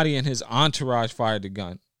 if somebody in his entourage fired the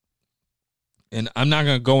gun, and I'm not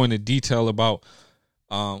going to go into detail about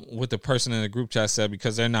what the person in the group chat said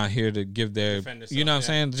because they're not here to give their, you know what I'm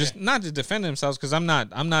saying? Just not to defend themselves because I'm not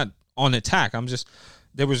on attack.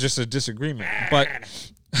 There was just a disagreement.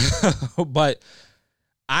 But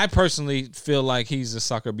I personally feel like he's a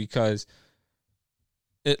sucker because,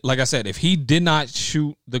 like I said, if he did not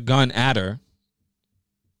shoot the gun at her,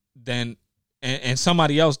 then and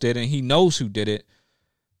somebody else did, and he knows who did it,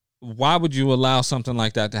 why would you allow something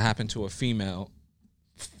like that to happen to a female?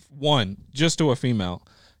 One, just to a female.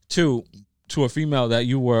 Two, to a female that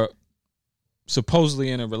you were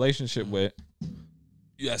supposedly in a relationship with.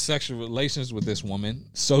 You had sexual relations with this woman.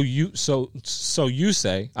 So you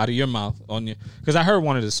say out of your mouth on your, because I heard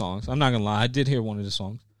one of the songs. I'm not gonna lie, I did hear one of the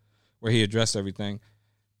songs where he addressed everything.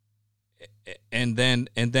 And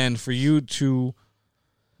then for you to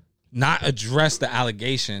not address the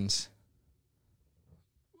allegations.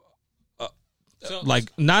 So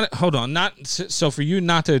for you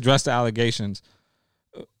not to address the allegations,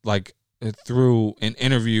 like through an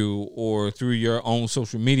interview or through your own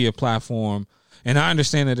social media platform, and I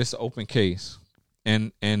understand that it's an open case,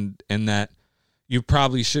 and that you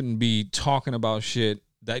probably shouldn't be talking about shit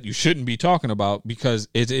that you shouldn't be talking about because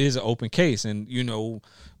it is an open case, and you know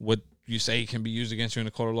what you say can be used against you in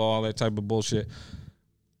the court of law, all that type of bullshit.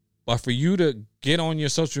 But for you to get on your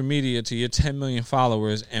social media to your 10 million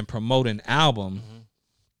followers and promote an album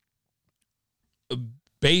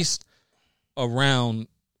based around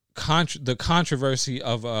the controversy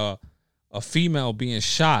of a female being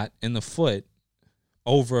shot in the foot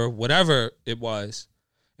over whatever it was,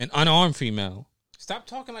 an unarmed female. Stop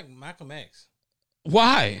talking like Malcolm X.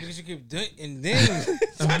 Why? Because you keep doing, and then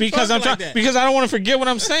because I'm trying. Like because I don't want to forget what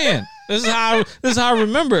I'm saying. This is how I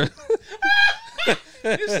remember.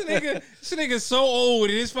 This nigga's so old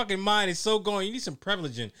and his fucking mind is so going. You need some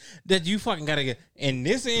privileging that you fucking gotta get. And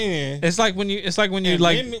this end, it's like when you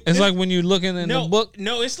looking in the book.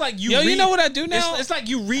 No, it's like you. Yo, you know what I do now? It's like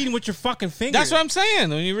you reading with your fucking finger. That's what I'm saying.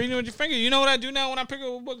 When you're reading with your finger, you know what I do now when I pick up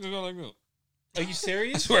a book? I go like, are you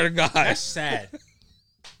serious? I swear to God, that's sad.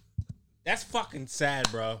 That's fucking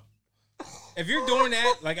sad, bro. If you're doing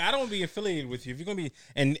that, like, I don't want to be affiliated with you. If you're gonna be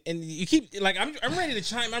and you keep like, I'm ready to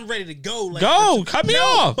chime. I'm ready to go. Like, cut me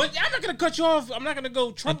off. But I'm not gonna cut you off. I'm not gonna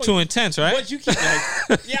go Trump. Too intense, right? But you keep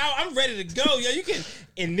like, yeah, I'm ready to go. Yeah, you can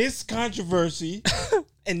in this controversy,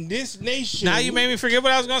 in this nation. Now you made me forget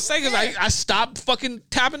what I was gonna say because I stopped fucking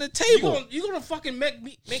tapping the table. You're gonna fucking make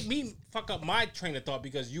me fuck up my train of thought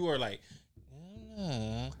because you are like,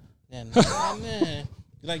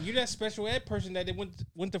 like you that special ed person that they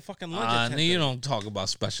went to fucking lunch. You don't talk about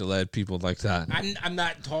special ed people like that. I'm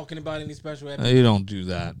not talking about any special ed. You don't do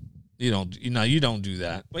that. You don't do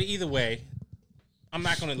that. But either way, I'm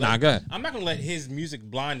not gonna let his music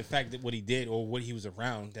blind the fact that what he did or what he was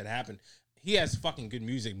around that happened. He has fucking good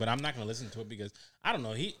music, but I'm not gonna listen to it because I don't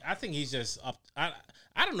know. I think he's just up. I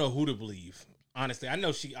don't know who to believe. Honestly, I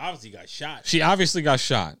know she obviously got shot. She obviously got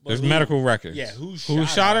shot. There's medical records. Yeah, who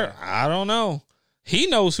shot her? I don't know. He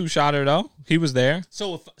knows who shot her though. He was there.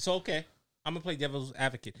 So okay, I'm gonna play devil's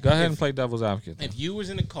advocate. Go ahead and play devil's advocate. If you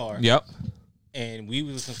was in the car, yep, and we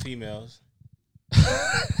was with some females,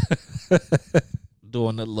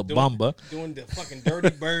 doing the La Bamba, doing the fucking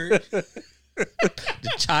dirty bird,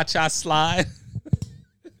 the cha-cha slide,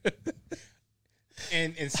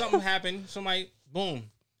 and something happened. Somebody, boom.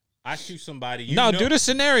 I shoot somebody. Do the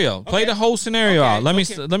scenario. Okay. Play the whole scenario out. Let me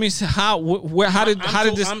see how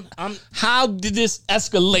did this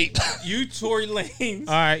escalate? You Tory Lanez.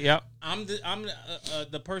 All right. Yep. I'm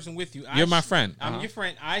the person with you. You're my friend. I'm your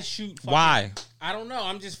friend. I shoot. Why? I don't know.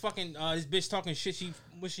 I'm just fucking this bitch talking shit. She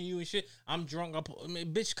wishing you and shit. I'm drunk.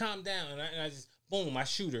 Bitch, calm down. And I just boom. I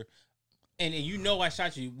shoot her. and you know I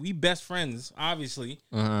shot you. We best friends, obviously.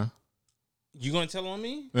 You gonna tell on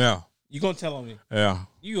me? Yeah. You gonna tell on me? Yeah.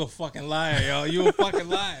 You a fucking liar, yo. You a fucking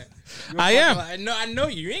liar. I am. Liar. No, I know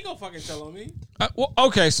you. You ain't gonna fucking tell on me. Well,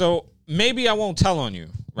 okay, so maybe I won't tell on you,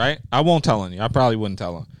 right? I won't tell on you. I probably wouldn't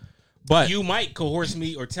tell on. But you might coerce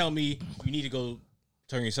me or tell me you need to go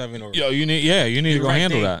turn yourself in, or you need to go right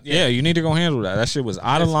handle thing. that. Yeah. Yeah, you need to go handle that. That shit was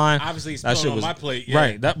out of line. Obviously, it's that spilling on my plate. Yeah.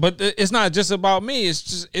 Right. But it's not just about me.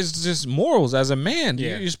 It's just morals as a man.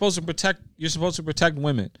 Yeah. You're supposed to protect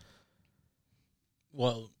women.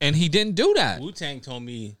 Well, And he didn't do that. Wu-Tang told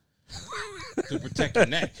me to protect your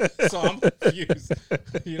neck, so I'm confused.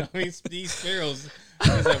 You know, what I mean, these sparrows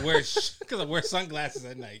because I wear sunglasses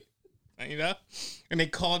at night. You know, and they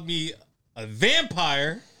called me a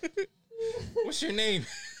vampire. What's your name?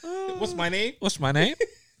 What's my name? What's my name?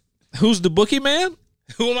 Who's the boogeyman?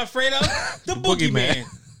 Who am I afraid of? The boogeyman. boogeyman.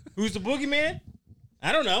 Who's the boogeyman?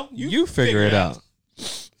 I don't know. You figure it out.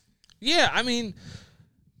 Yeah, I mean,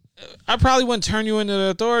 I probably wouldn't turn you into the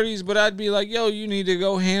authorities, but I'd be like, yo, you need to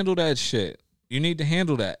go handle that shit. You need to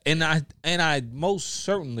handle that. And I most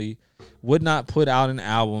certainly would not put out an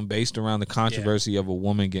album based around the controversy of a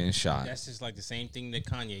woman getting shot. That's just like the same thing that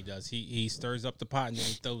Kanye does. He stirs up the pot and then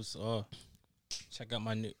he throws, check out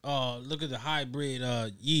my new, look at the hybrid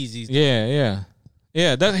Yeezys.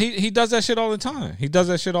 Yeah. That he does that shit all the time.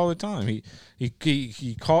 He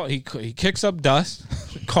kicks up dust,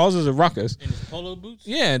 causes a ruckus. In his polo boots?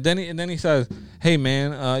 Yeah, and then he says, "Hey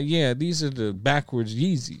man, these are the backwards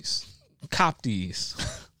Yeezys. Cop these.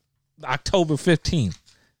 October 15th.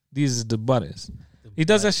 These are the butters." He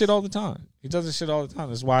does that shit all the time.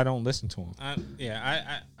 That's why I don't listen to him. I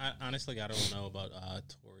honestly I don't know about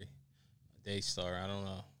Tory Daystar. I don't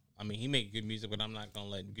know. I mean, he make good music, but I'm not gonna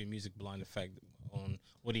let good music blind effect on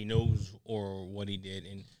what he knows or what he did.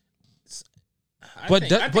 And I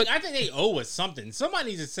think they owe us something. Somebody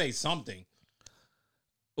needs to say something.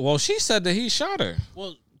 Well, she said that he shot her.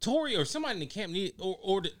 Well, Tory or somebody in the camp need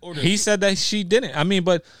or He said that she didn't. I mean,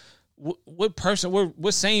 but what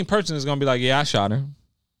sane person is gonna be like, yeah, I shot her.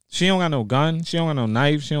 She don't got no gun. She don't got no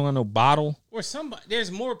knife. She don't got no bottle. Or somebody.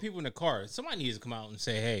 There's more people in the car. Somebody needs to come out and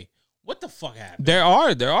say, hey, what the fuck happened? There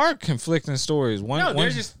are conflicting stories. They're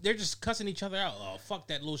just cussing each other out. Oh, fuck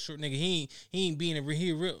that little short nigga. He ain't being over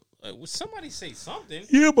here real. Would somebody say something?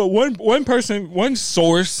 Yeah, but one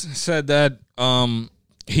source said that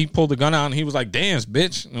he pulled the gun out and he was like, "Dance,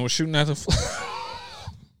 bitch," and was shooting at the.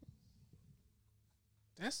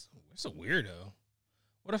 That's a weirdo.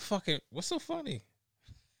 What's so funny?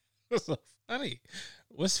 What's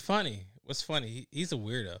funny? He's a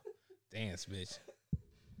weirdo. Dance, bitch.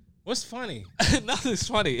 What's funny? Nothing's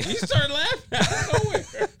funny. You started laughing out of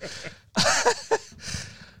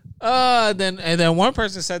nowhere. Then one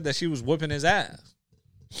person said that she was whooping his ass.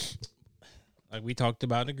 Like we talked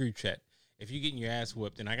about in the group chat. If you're getting your ass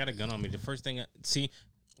whooped and I got a gun on me, the first thing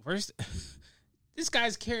this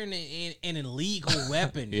guy's carrying an illegal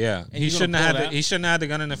weapon. Yeah, he shouldn't have had the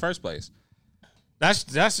gun in the first place. That's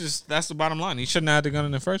the bottom line. He shouldn't have had the gun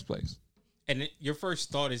in the first place. And your first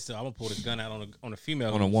thought is, I'm gonna pull this gun out on a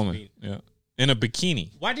female, on a woman, yeah, in a bikini,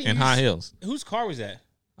 in high heels. Whose car was that?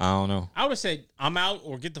 I don't know. I would have said, "I'm out"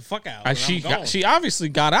 or "Get the fuck out." She obviously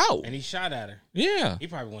got out, and he shot at her. Yeah, he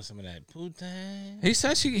probably wants some of that putain. He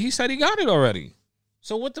said he got it already.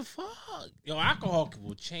 So what the fuck? Yo, alcohol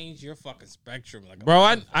will change your fucking spectrum. Like, bro,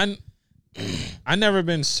 I never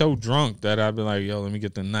been so drunk that I've been like, yo, let me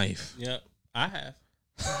get the knife. Yeah, I have.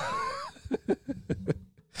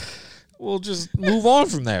 We'll just move on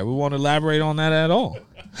from there. We won't elaborate on that at all.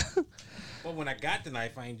 Well, when I got the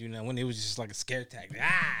knife, I ain't do nothing. When it was just like a scare tactic.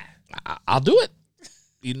 I'll do it.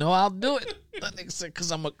 You know I'll do it. That nigga said,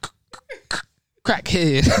 because I'm a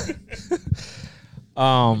crackhead.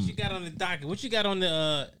 What you got on the docket? What you got on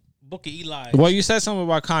the Book of Eli? Well, you said something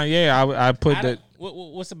about Kanye. I put that.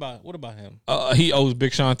 What about him? He owes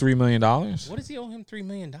Big Sean $3 million. What does he owe him $3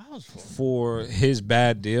 million for? For his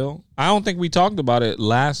bad deal. I don't think we talked about it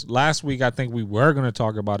last week. I think we were going to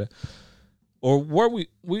talk about it. Or were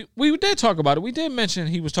we did talk about it. We did mention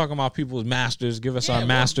he was talking about people's masters. Give us our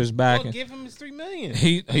masters back. Well, give him his $3 million.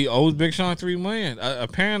 He owes Big Sean $3 million.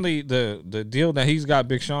 Apparently, the deal that he's got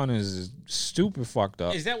Big Sean is stupid fucked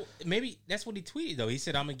up. Is that maybe that's what he tweeted though? He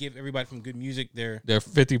said, "I'm gonna give everybody from Good Music their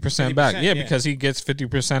 50% back." Yeah, because he gets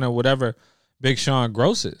 50% of whatever Big Sean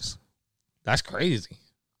grosses. That's crazy.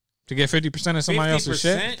 To get 50% of somebody else's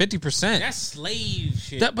shit, 50%. That's slave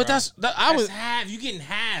shit. That's half. You getting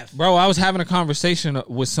half, bro. I was having a conversation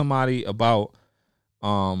with somebody about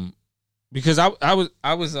because I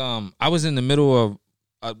was in the middle of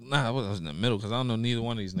I was in the middle because I don't know neither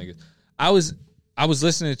one of these niggas. I I was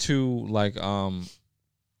listening to like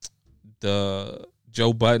the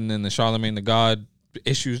Joe Budden and the Charlemagne the God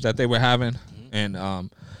issues that they were having,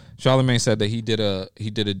 and Charlemagne said that he did a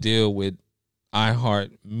deal with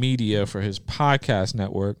iHeart Media for his podcast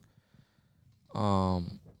network,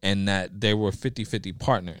 and that they were 50-50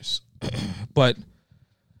 partners. But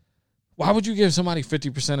why would you give somebody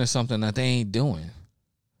 50% of something that they ain't doing?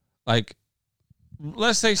 Like,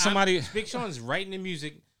 let's say somebody Big Sean's writing the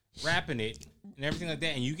music, rapping it, and everything like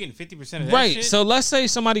that, and you getting 50% of that right. shit? So let's say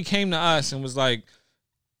somebody came to us and was like,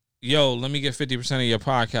 yo, let me get 50% of your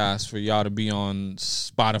podcast for y'all to be on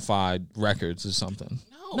Spotify records or something.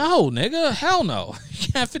 No, nigga. Hell no. You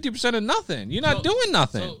can't have 50% of nothing. You're not doing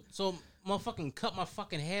nothing. So motherfucking cut my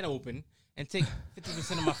fucking head open and take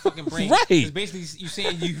 50% of my fucking brain. Right. Because basically you're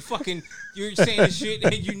saying you're saying the shit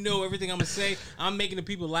and you know everything I'm going to say. I'm making the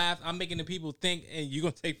people laugh. I'm making the people think, and you're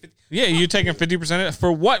going to take 50%. Yeah, you're taking 50% of that.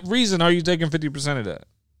 For what reason are you taking 50% of that?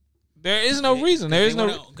 There is no reason. There is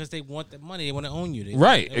no... Because they want the money. They want to own you.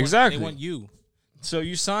 Exactly. They want you. So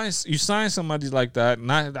you sign somebody like that, and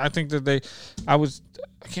I think that I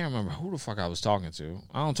can't remember who the fuck I was talking to.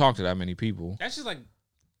 I don't talk to that many people. That's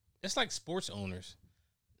like sports owners.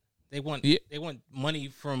 They want money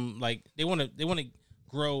from, like, they want to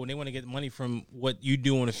grow, and they want to get money from what you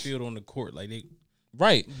do on the field, on the court. Like, they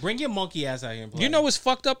bring your monkey ass out here and play. You know what's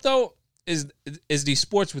fucked up though is these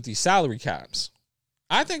sports with these salary caps.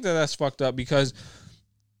 I think that's fucked up because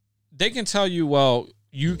they can tell you, well,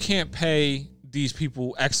 you can't pay these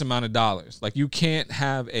people X amount of dollars. Like, you can't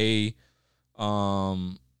have a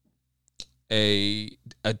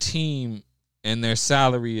team and their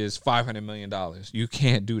salary is $500 million. You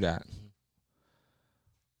can't do that.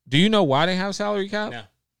 Do you know why they have salary cap? No.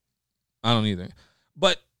 I don't either.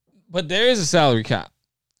 But there is a salary cap.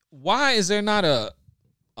 Why is there not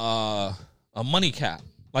a money cap?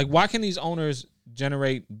 Like, why can these owners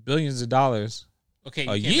generate billions of dollars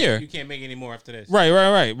a year? You can't make any more after this.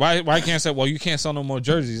 Right. Why can't say, well, you can't sell no more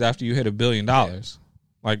jerseys after you hit $1 billion?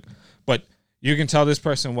 Like, but you can tell this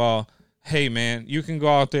person, well, hey man, you can go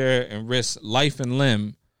out there and risk life and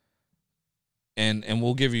limb, and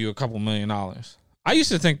we'll give you a couple $1 million. I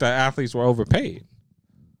used to think that athletes were overpaid.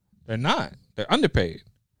 They're not. They're underpaid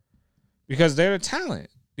because they're the talent.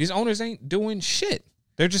 These owners ain't doing shit.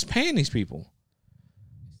 They're just paying these people.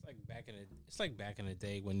 It's like back in the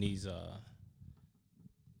day when these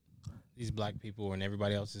black people and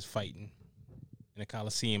everybody else is fighting in a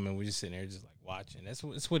Coliseum, and we're just sitting there just like watching. That's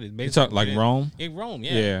what it basically. You talk like Rome? Yeah, Rome,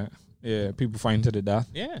 yeah. Yeah. People fighting to the death.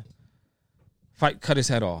 Yeah. Cut his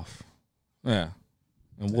head off. Yeah.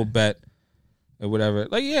 And we'll bet or whatever.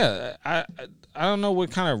 Like, yeah, I don't know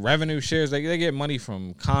what kind of revenue shares. They get money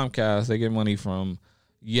from Comcast. They get money from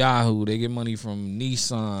Yahoo. They get money from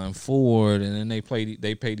Nissan, Ford, and then they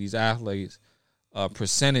pay these athletes a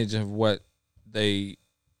percentage of what they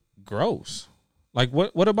gross. Like,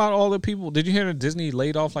 what about all the people? Did you hear that Disney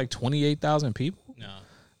laid off like 28,000 people? No.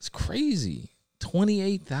 It's crazy.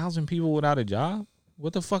 28,000 people without a job?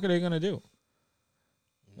 What the fuck are they going to do?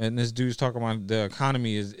 And this dude's talking about the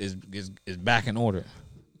economy is back in order.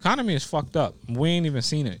 Economy is fucked up. We ain't even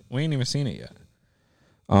seen it. Yet.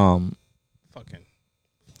 Fucking.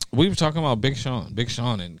 We were talking about Big Sean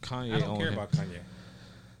and Kanye. I don't care about Kanye.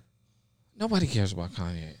 Nobody cares about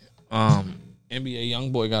Kanye. NBA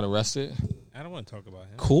YoungBoy got arrested. I don't want to talk about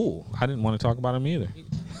him. Cool. I didn't want to talk about him either.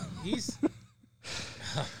 He's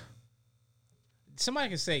somebody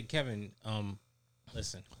can say, Kevin,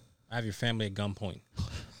 listen, I have your family at gunpoint.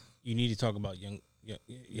 You need to talk about young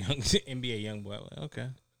NBA YoungBoy. Okay.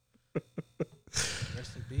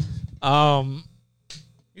 Rest in peace.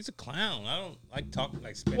 He's a clown. I don't like talking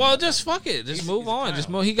like spit. Well, just fuck it. Just move on. Just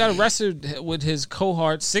move. He got arrested with his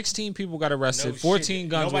cohort. 16 people got arrested. 14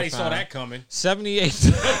 guns Nobody were found. Saw that coming.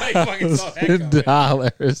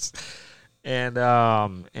 $78,000. And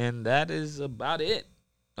that is about it.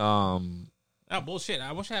 Oh, bullshit.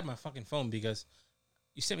 I wish I had my fucking phone because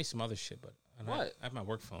you sent me some other shit, but what? I have my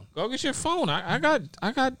work phone. Go get your phone. I got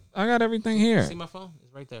everything here. See my phone?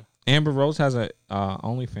 It's right there. Amber Rose has a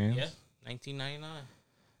OnlyFans. Yeah. $19.99.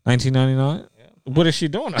 $19.99? Yeah. What is she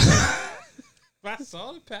doing? I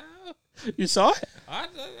saw it, pal. You saw it?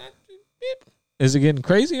 Beep. Is it getting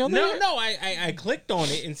crazy on there? No. I clicked on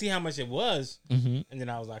it and see how much it was, mm-hmm. and then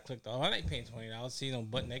I clicked. Oh, I ain't paying $20. See no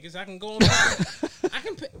butt naked. I can go on.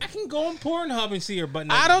 I can go on Pornhub and see her butt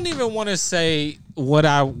naked. I don't even want to say what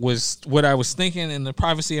I was thinking in the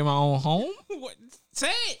privacy of my own home. What? Say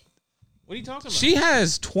it. What are you talking about? She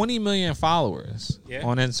has 20 million followers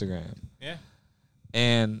on Instagram. Yeah.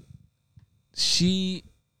 And she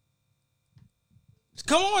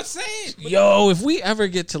Come on, say it. Yo, if we ever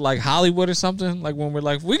get to like Hollywood or something, like when we're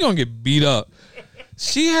like, we're going to get beat up.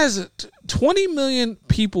 She has 20 million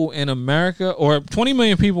people in America or 20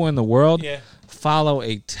 million people in the world follow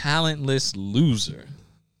a talentless loser.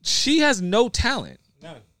 She has no talent.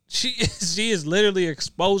 No. She is literally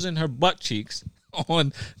exposing her butt cheeks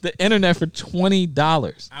on the internet for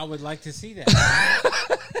 $20. I would like to see that.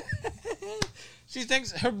 She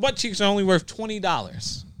thinks her butt cheeks are only worth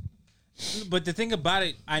 $20. But the thing about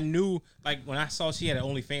it, I knew, like, when I saw she had an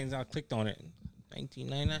OnlyFans, I clicked on it.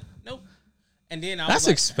 $19.99. Nope. And then That's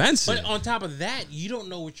expensive. But on top of that, you don't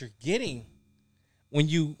know what you're getting when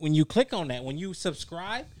you click on that. When you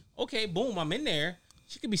subscribe, okay, boom, I'm in there.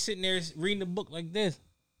 She could be sitting there reading a book like this.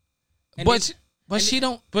 And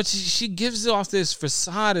she gives off this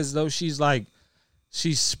facade as though she's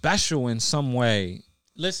special in some way.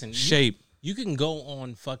 Listen, shape. You can go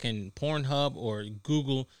on fucking Pornhub or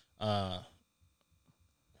Google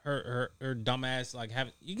her dumbass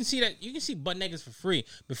you can see butt naked for free.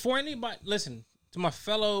 Before anybody listen to my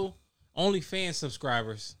fellow OnlyFans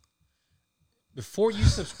subscribers, before you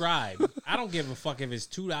subscribe, I don't give a fuck if it's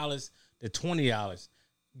 $2 to $20.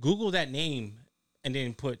 Google that name and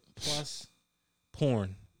then put plus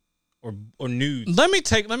porn or nudes. Let me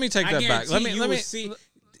take that back. Let me see.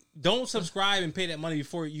 Don't subscribe and pay that money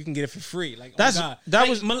before you can get it for free. Like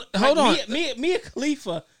hold on. Mia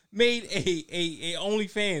Khalifa made a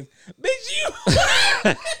OnlyFans. Bitch,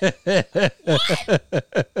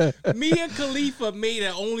 you Mia Khalifa made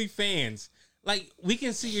an OnlyFans. Like, we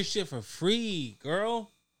can see your shit for free,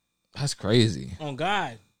 girl. That's crazy. On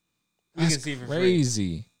God. We That's can see it for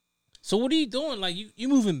crazy. Free. So what are you doing? Like, you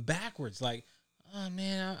moving backwards. Like, oh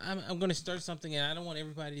man, I'm gonna start something and I don't want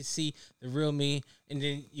everybody to see the real me. And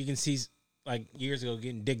then you can see like years ago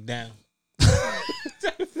getting digged down.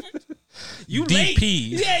 You DP. late.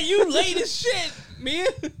 Yeah, you late as shit, man.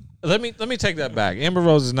 Let me take that back. Amber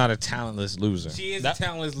Rose is not a talentless loser. She is a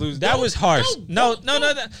talentless loser. That was harsh. No.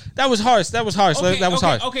 That was harsh. That was harsh. Okay, that was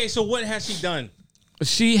harsh. Okay, so what has she done?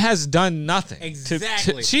 She has done nothing.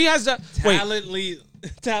 Exactly. She has done.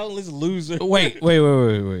 Talentless loser. Wait.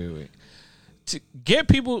 To get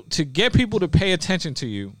people to pay attention to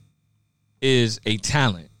you is a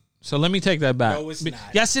talent. So let me take that back. No, it's not.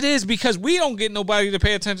 Yes, it is, because we don't get nobody to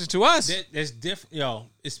pay attention to us. There's different, yo.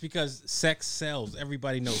 It's because sex sells.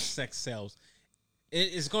 Everybody knows sex sells.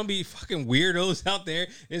 It's gonna be fucking weirdos out there.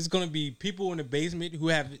 It's gonna be people in the basement who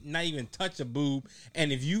have not even touched a boob.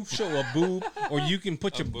 And if you show a boob, or you can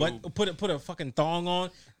put your butt, put a fucking thong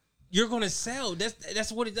on, you're gonna sell.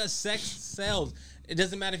 That's what it does. Sex sells. It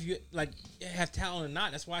doesn't matter if you have talent or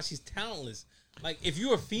not. That's why she's talentless. Like, if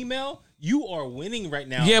you're a female, you are winning right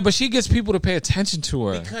now. Yeah, but she gets people to pay attention to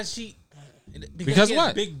her because she has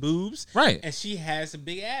what? Big boobs, right? And she has a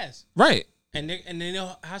big ass, right? And they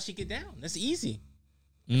know how she get down. That's easy.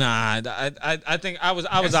 Nah, I think I was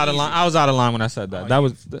out of line. I was out of line when I said that. That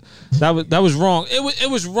was wrong. It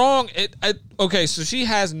was wrong. Okay, so she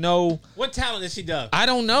has no. What talent does she do? I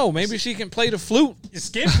don't know. Maybe she can play the flute. The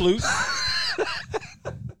skin flute.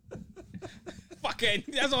 Fucking,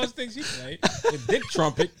 that's all I think she played. The dick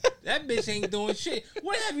trumpet. That bitch ain't doing shit.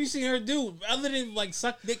 What have you seen her do other than like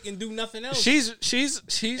suck dick and do nothing else? She's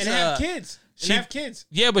and have kids. Have kids.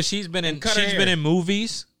 Yeah, but she's been in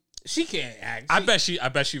movies. She can't act. I bet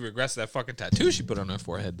she regrets that fucking tattoo she put on her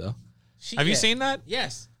forehead though. Have you seen that?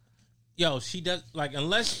 Yes. Yo, she does, like,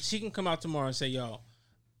 unless she can come out tomorrow and say, yo,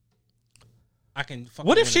 I can fucking.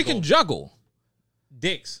 What if she can juggle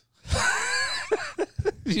dicks?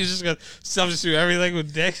 She's just gonna substitute everything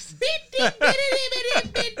with dicks.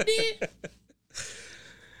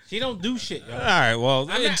 She don't do shit, yo. All right, well,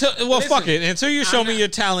 fuck it. Until you show me your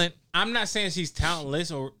talent. I'm not saying she's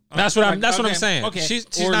talentless or. That's what I'm saying. Okay, she's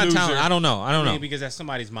not talentless. I don't know. Maybe because that's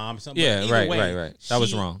somebody's mom or something. Yeah, right. That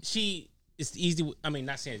was wrong. It's the easy. I mean,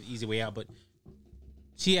 not saying it's the easy way out, but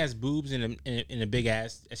she has boobs and a big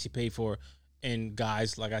ass that she paid for, and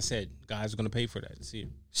guys, like I said, guys are gonna pay for that to see her.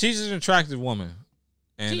 She's an attractive woman.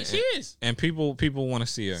 And, she is. And people want to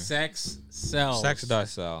see her. Sex sells. Sex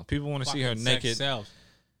does sell. People want to see her naked. Sex sells.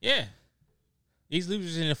 Yeah. These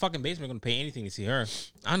losers in the fucking basement are going to pay anything to see her.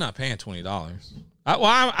 I'm not paying $20.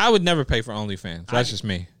 I would never pay for OnlyFans. That's just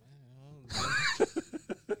me.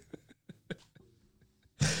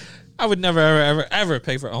 I would never, ever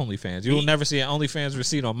pay for OnlyFans. You will never see an OnlyFans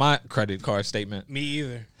receipt on my credit card statement. Me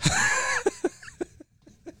either.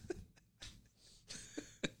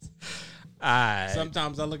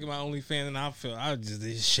 Sometimes I look at my OnlyFans and I just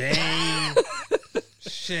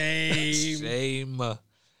shame.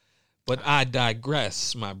 But I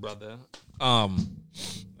digress, my brother.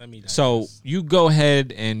 Let me. So you go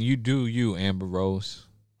ahead and you do you, Amber Rose.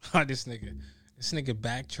 This nigga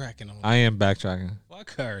backtracking on. I am backtracking.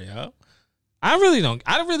 Fuck her, yo. I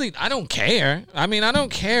don't care. I mean, I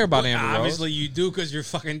don't care about Amber Rose. Obviously, you do because you're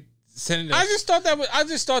fucking sending. I just thought that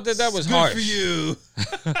was good harsh for you.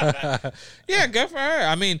 Yeah, good for her.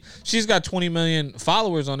 I mean, she's got 20 million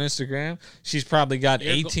followers on Instagram. She's probably got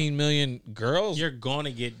 18 million girls. You're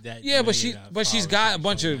gonna get that. Yeah, but she's got a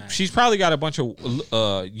bunch of. She's probably got a bunch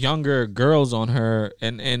of younger girls on her,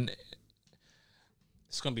 and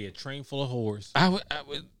it's gonna be a train full of whores. I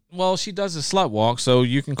would. Well, she does a slut walk, so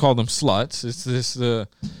you can call them sluts. It's this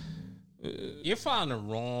You're following the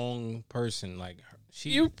wrong person. Like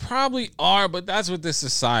you probably are, but that's what this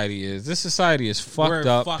society is. This society is fucked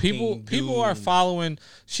up. People are following.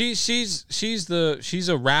 She's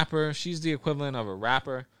a rapper. She's the equivalent of a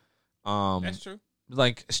rapper. That's true.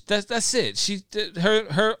 Like that's it. She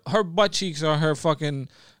her butt cheeks are her fucking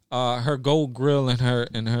her gold grill and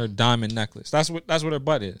her diamond necklace. That's what her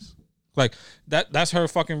butt is. Like that's her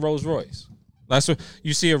fucking Rolls Royce. That's what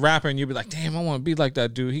you see a rapper and you be like, damn, I want to be like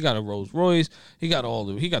that dude. He got a Rolls Royce. He got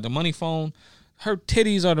the money phone. Her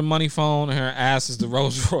titties are the money phone and her ass is the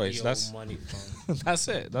Rolls Royce. That's money phone. That's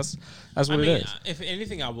it. That's what it is. If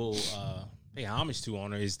anything, I will pay homage to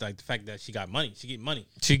on her is like the fact that she got money. She get money.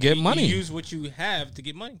 Money. You use what you have to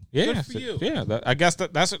get money. Yeah, good for you. Yeah, I guess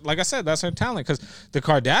that's like I said. That's her talent because the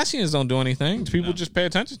Kardashians don't do anything. People just pay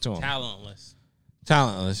attention to them.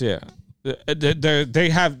 Talentless. Yeah.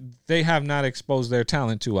 They have not exposed their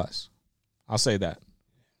talent to us. I'll say that.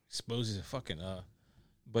 Exposes a fucking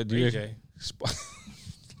but do you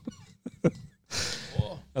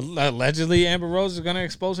allegedly Amber Rose is gonna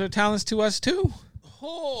expose her talents to us too?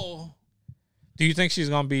 Oh. Do you think she's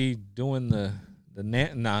gonna be doing the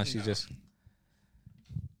Nah, she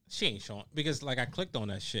ain't showing because like I clicked on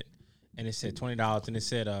that shit and it said $20 and it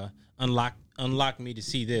said unlock me to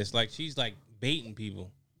see this. Like she's like baiting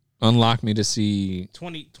people. Unlock me to see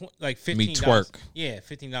 20 like $15. Me twerk. Yeah,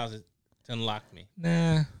 $15 to unlock me.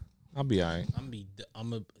 Nah, I'll be all right. I'm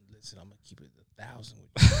gonna keep it 1,000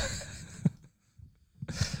 with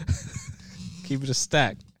you. Keep it a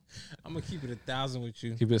stack. I'm gonna keep it 1,000 with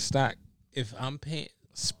you. Keep it a stack. If I'm paying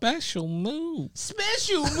special move.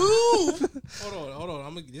 hold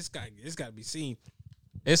on. This gotta be seen.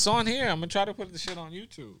 It's on here. I'm gonna try to put the shit on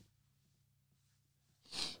YouTube.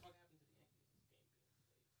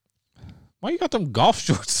 Why you got them golf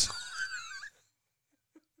shorts?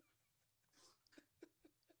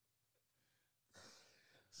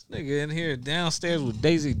 This nigga in here downstairs with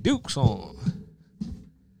Daisy Dukes on.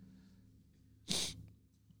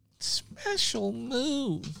 Special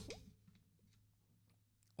move.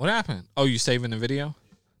 What happened? Oh, you saving the video?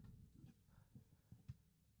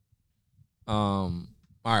 All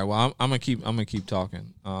right. Well, I'm gonna keep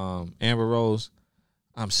talking. Amber Rose,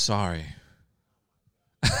 I'm sorry.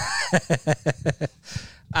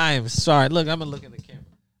 I am sorry. Look, I'm gonna look in the camera.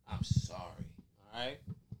 I'm sorry. All right.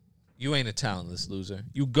 You ain't a talentless loser.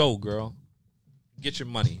 You go, girl. Get your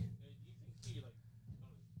money.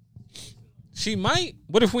 She might.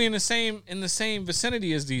 What if we in the same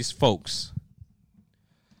vicinity as these folks?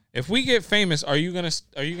 If we get famous, are you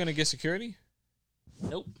gonna get security?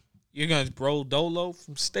 Nope. You're gonna roll dolo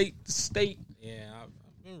from state to state. Yeah, I've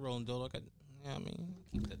been rolling dolo.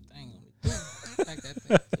 Keep that thing on me. Pack that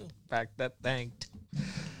thing too. Pack that thing.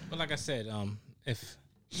 But like I said, if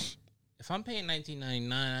I'm paying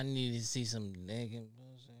 $19.99, I need to see some naked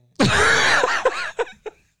bullshit.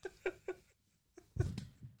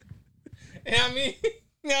 You know what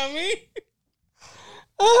I mean?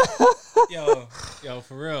 Yo,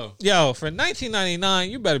 for real. Yo, for $19.99,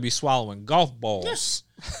 you better be swallowing golf balls.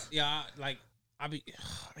 Yeah, like I can't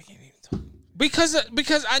even talk. Because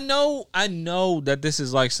I know that this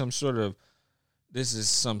is like some sort of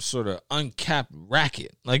uncapped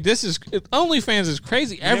racket. Like this is OnlyFans is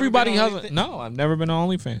crazy. Everybody has no. I've never been on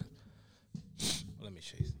OnlyFans. Let me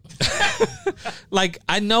show you. Like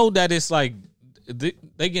I know that it's like they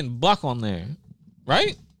getting buck on there,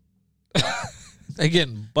 right? They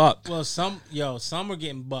getting buck. Well, some are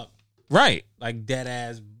getting buck, right? Like dead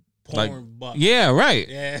ass porn buck. Yeah, right.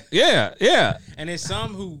 Yeah. And there's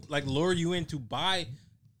some who like lure you in to buy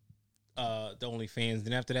the OnlyFans.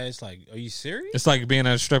 Then after that, it's like, are you serious? It's like being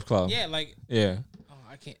at a strip club. Yeah, like yeah. Oh,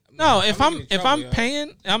 I can't. No, if I'm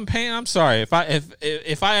paying. I'm sorry. If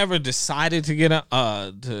I ever decided to get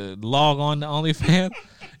to log on to OnlyFans,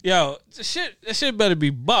 yo, that shit better be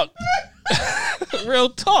buck. Real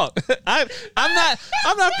talk. I'm not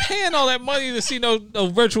paying all that money to see no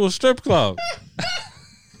virtual strip club.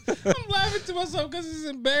 I'm laughing to myself because it's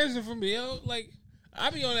embarrassing for me, yo. Like I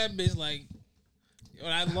be on that bitch like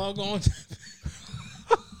when I log on.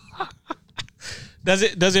 Does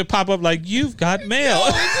it pop up like you've got mail? No,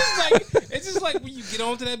 it's just like when you get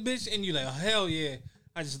onto that bitch and you like, oh, hell yeah.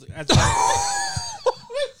 Listen to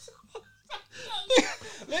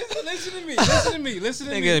me.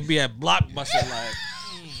 Nigga be at Blockbuster like,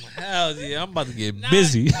 hell yeah, I'm about to get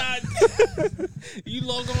busy. You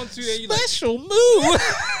log on to there, you like Special move.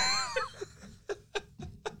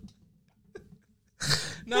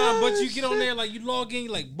 nah, but you get on there like you log in,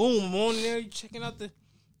 you like boom, I'm on there, you checking out the.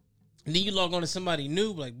 And then you log on to somebody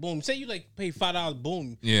new, like boom. Say you like pay $5,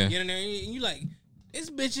 boom. Yeah. Get in there and you like, this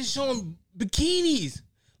bitch is showing bikinis.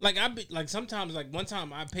 Like sometimes like one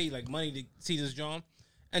time I paid like money to see this John,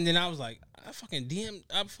 and then I was like, I fucking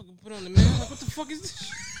put on the mail. Like, what the fuck is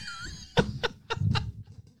this?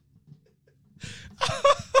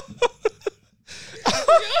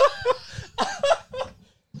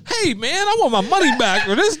 Hey man, I want my money back.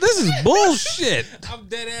 Or this is bullshit. I'm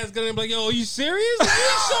dead ass gonna be like, yo, are you serious? You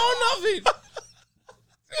ain't showing nothing.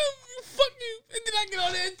 Fuck you. And then I get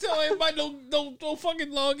on there and tell everybody don't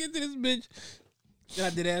fucking log into this bitch. Then I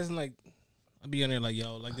did ass and like I be on there like,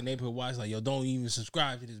 yo, like the neighborhood watch, like, yo, don't even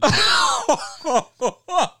subscribe to this bitch.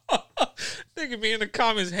 Nigga be in the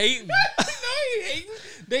comments hating. No, he hating.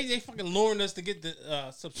 They fucking luring us to get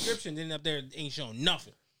the subscription, then up there ain't showing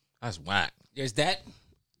nothing. That's whack. There's that.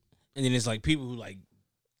 And then it's like people who like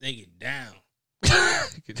they get down.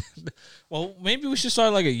 Well, maybe we should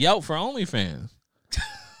start like a Yelp for OnlyFans.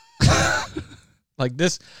 Like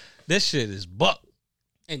this shit is buck.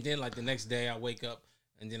 And then like the next day I wake up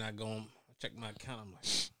and then I go and check my account. I'm like,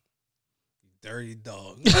 you dirty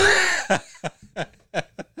dog.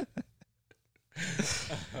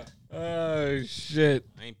 Oh shit.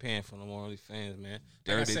 I ain't paying for no more OnlyFans, man.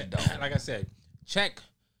 Dirty dog. Like I said, check.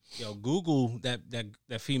 Yo, Google that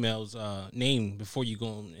female's name before you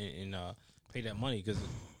go and pay that money. Because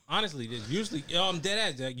honestly, there's usually, I'm dead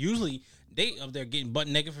ass. Like, usually they up there getting butt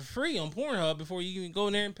naked for free on Pornhub before you even go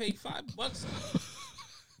in there and pay $5.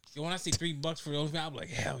 Yo, when I see $3 for those, I'm like,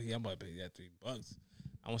 hell yeah, I'm about to pay that $3.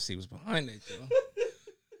 I want to see what's behind that, yo.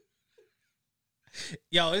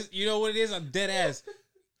 Yo, you know what it is? I'm dead ass.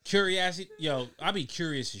 Curiosity. Yo, I be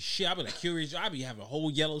curious as shit. I be like curious. I be having a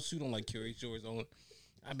whole yellow suit on like Curious George on.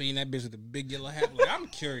 I be in that bitch with a big yellow hat. Like, I'm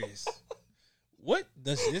curious. What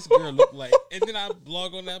does this girl look like? And then I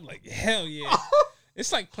blog on that. I'm like, hell yeah.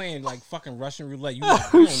 It's like playing like fucking Russian roulette. You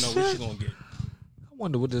don't know what you're going to get. I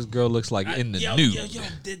wonder what this girl looks like in the nude. Yo,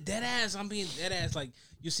 dead ass. I'm being dead ass. Like,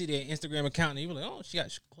 you see their Instagram account and you're like, oh, she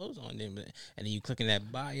got clothes on there. And then you click in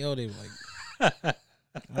that bio. They were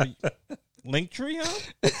like, Linktree, huh?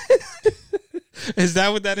 Is that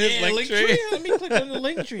what that is? Yeah, Linktree? Let me click on the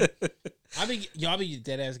Linktree. I be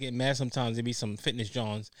dead ass getting mad sometimes. There be some fitness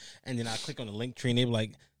Johns, and then I click on the Linktree and they be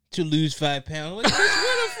like, to lose 5 pounds. I'm like, bitch,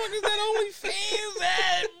 where the fuck is that OnlyFans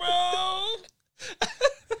at, bro?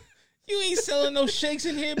 You ain't selling no shakes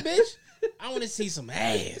in here, bitch. I want to see some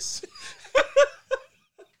ass.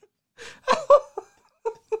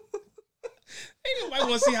 Ain't nobody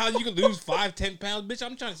want to see how you can lose 5-10 pounds, bitch.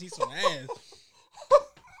 I'm trying to see some ass.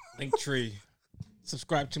 Linktree.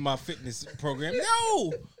 Subscribe to my fitness program.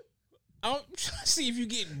 No! I'm trying to see if you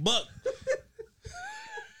get buck.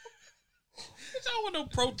 I don't want no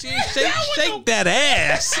protein shake. Shake that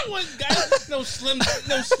ass. I want no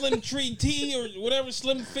slim tree tea or whatever,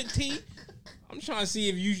 slim fit tea. I'm trying to see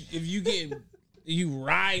if you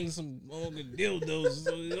riding some dildos.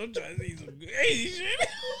 I'm trying to see some crazy shit.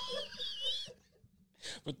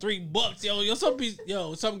 For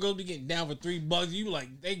 $3, some girls be getting down for $3. You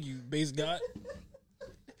like, thank you, base God.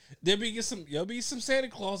 There'll be some Santa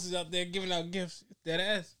Clauses out there giving out gifts. That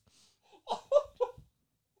ass.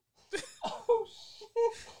 Oh shit!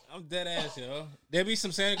 I'm dead ass, yo. There'll be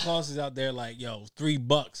some Santa Clauses out there like, yo,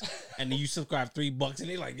 $3, and then you subscribe $3, and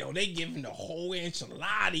they like, yo, they giving the whole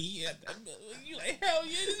enchilada. You like, hell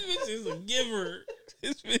yeah, this bitch is a giver.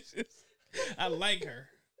 This bitch is. I like her.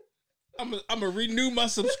 I'm gonna renew my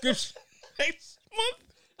subscription next month.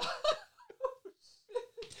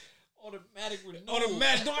 Automatic renewal.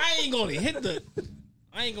 Automatic. No, I ain't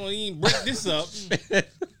gonna even break this up.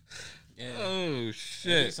 Yeah. Oh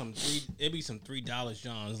shit! It'd be some $3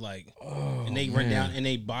 Johns like, and they run down and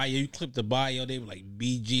they bio. You clip the bio, they were like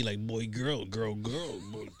BG, like boy, girl, boy,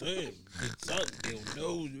 damn, it's up, yo,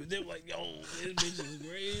 no. They were like, yo, this bitch is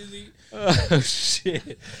crazy. Oh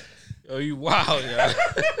shit! Yo, you wild, yo.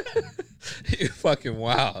 You fucking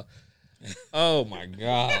wild. Oh my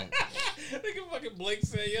god. They can fucking Blake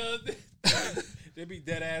say, yo, they be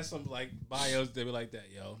dead ass some like bios. They be like that,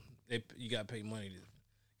 yo. You gotta pay money to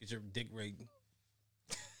get your dick rigged.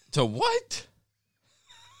 To what?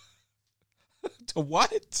 to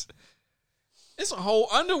what? It's a whole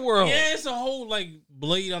underworld. Yeah, it's a whole like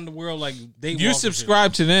Blade underworld. Like they You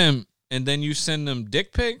subscribe to them and then you send them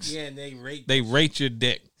dick pics. Yeah, and they rate. They rate your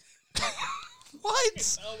dick.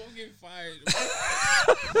 What? Oh, I'm getting fired.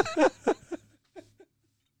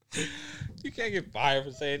 You can't get fired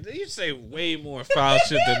for saying. You say way more foul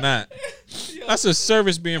shit than that. That's a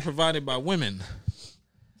service being provided by women.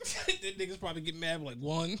 The niggas probably get mad like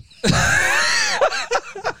one.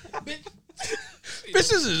 Bitch,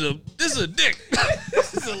 This is a dick.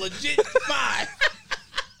 this is a legit 5.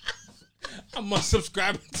 I'm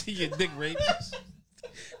unsubscribing to your dick ratings.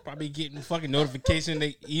 Probably getting fucking notification.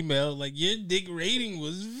 They email like your dick rating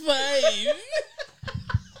was 5.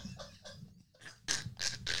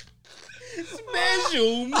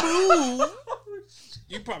 Special move.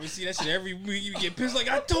 You probably see that shit every week. You get pissed like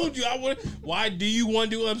I told you I would. Why do you want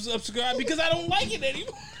to unsubscribe? Because I don't like it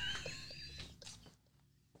anymore.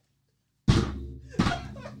 You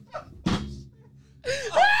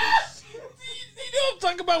know what I'm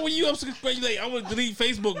talking about when you unsubscribe? You like I want to delete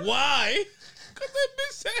Facebook. Why? Because that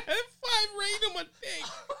bitch said I had 5 rating on my thing.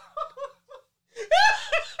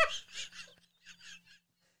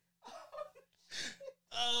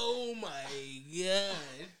 Oh my god.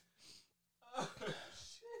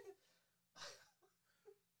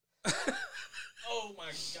 Oh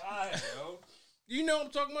my god, yo. You know what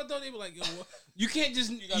I'm talking about though? They were like, yo, you can't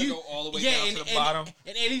just You gotta go all the way down to the bottom.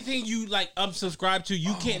 And anything you like unsubscribe to,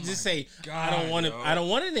 you can't just say, I don't want it. I don't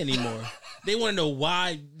want it anymore. They want to know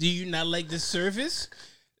why. Do you not like the service?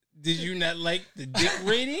 Did you not like the dick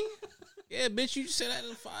rating? Yeah, bitch, you said I had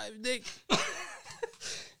a 5 dick.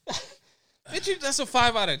 Bitch, that's a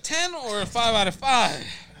 5 out of 10 or a 5 out of 5?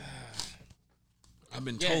 I've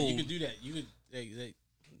been told. Yeah, you can do that. You could they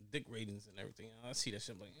dick ratings and everything. I see that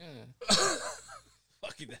shit. I'm like,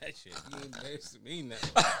 fucking that shit. You embarrassing me now.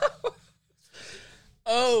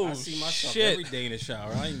 Oh, I see myself shit. every day in the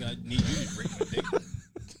shower. I ain't got need you to rate my dick.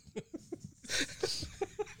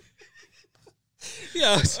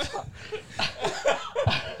 Yo.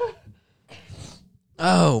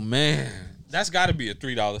 Oh man, that's got to be a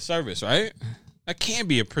 $3 service, right? That can't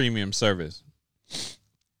be a premium service.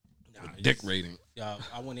 Nah, Dick rating. Yeah,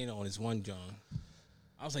 I went in on this one John.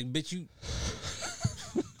 I was like, bitch, you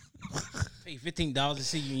pay $15 to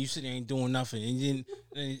see you and you sitting there ain't doing nothing. And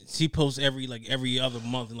then she posts every other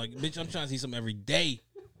month and like, bitch, I'm trying to see something every day.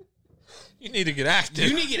 You need to get active.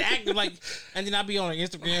 You need to get active, like, and then I be on her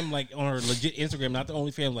Instagram, like on her legit Instagram, not the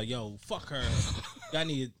OnlyFans. Like, yo, fuck her. I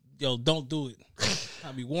need, yo, don't do it.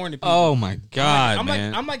 I be warning people. Oh my god, man!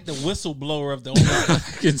 man! I'm like the whistleblower of the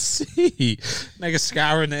OnlyFans. I can see nigga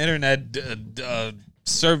scouring the internet,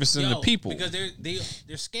 servicing the people because they're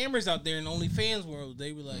scammers out there in the OnlyFans world.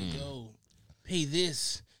 They were like, yo, pay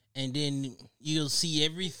this, and then you'll see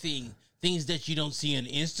everything. Things that you don't see on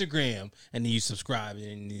Instagram, and then you subscribe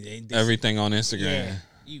and everything on Instagram.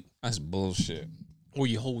 Yeah, that's bullshit. Or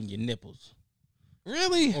you're holding your nipples,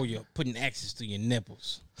 really? Or you're putting axes through your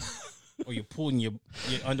nipples, or you're pulling your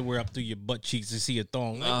underwear up through your butt cheeks to see a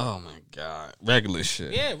thong. Like, oh my god, regular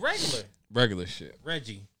shit. Yeah, regular shit.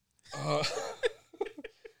 Reggie.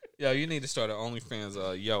 Yo, you need to start an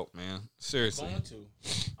OnlyFans Yelp, man. Seriously, I'm going to.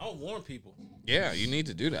 I don't warn people. Yeah, you need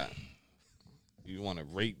to do that. You want to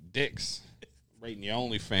rate dicks, rating your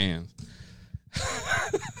OnlyFans.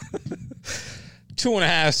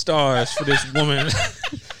 2.5 stars for this woman.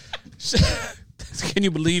 Can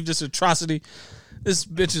you believe this atrocity? This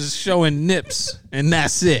bitch is showing nips, and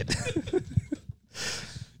that's it.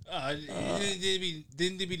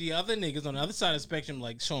 Didn't there be the other niggas on the other side of the spectrum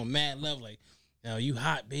like showing mad love, like, yo, you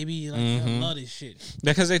hot, baby. Like, I love this shit.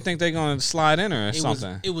 Because they think they're going to slide in her or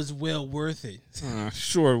something. It was well worth it.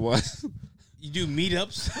 Sure it was. You do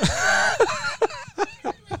meetups.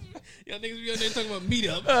 Y'all niggas be out there talking about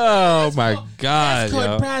meetups. Oh my god, that's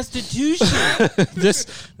called prostitution.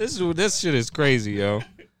 this shit is crazy, yo.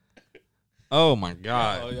 Oh my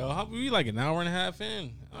god. Yo, how we like an hour and a half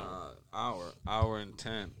in? Hour and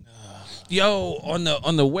 10. Yo,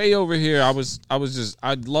 on the way over here, I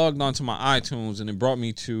logged onto my iTunes and it brought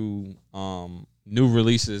me to new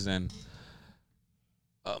releases, and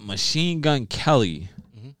Machine Gun Kelly,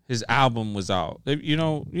 his album was out. You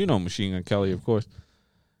know Machine Gun Kelly, of course.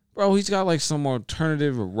 Bro, he's got like some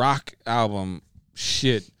alternative rock album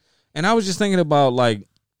shit. And I was just thinking about, like,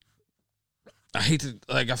 I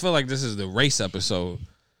feel like this is the race episode.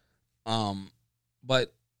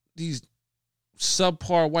 But these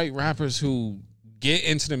subpar white rappers who get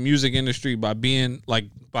into the music industry by being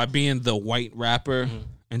the white rapper,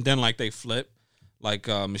 and then like they flip. Like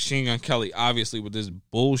Machine Gun Kelly, obviously with this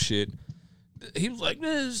bullshit he was like,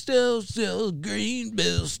 still green,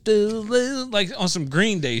 bill, still like on some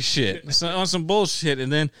Green Day shit, on some bullshit.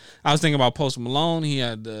 And then I was thinking about Post Malone. He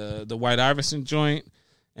had the White Iverson joint,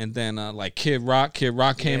 and then like Kid Rock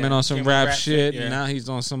came in on some rap shit, and now he's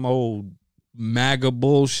on some old MAGA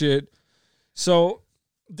bullshit. So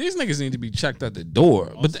these niggas need to be checked at the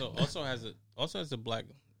door. Also has a black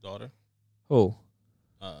daughter. Who?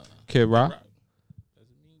 Kid Rock.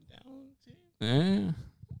 Doesn't mean Yeah.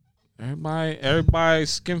 Everybody,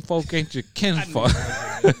 skinfolk ain't your kinfolk.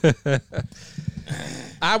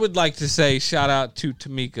 I would like to say shout out to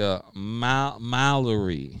Tamika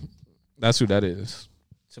Mallory. That's who that is.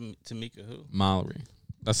 Tamika who? Mallory.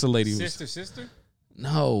 That's the lady. Sister?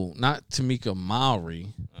 No, not Tamika Mallory.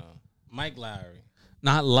 Mike Lowry.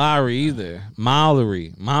 Not Lowry either. Mallory.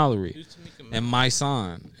 Who's Tamika Mallory? And my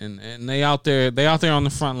son. And they out there on the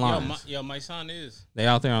front lines. My son is. They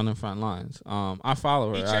out there on the front lines. I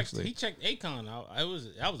follow her actually. He checked Akon out. That was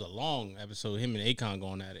a long episode. Him and Akon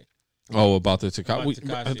going at it. Oh, about the Tekashi.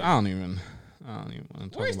 Tekashi. I don't even want to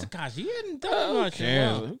talk Where's about. Tekashi? He hadn't done much.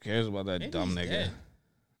 Who cares about that Maybe dumb he's nigga? dead.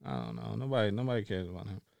 I don't know. Nobody cares about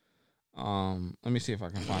him. Let me see if I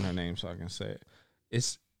can find her name so I can say it.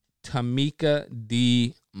 It's Tamika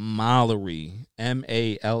D. Mallory,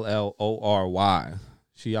 Mallory.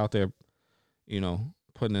 She out there,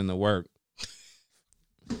 putting in the work.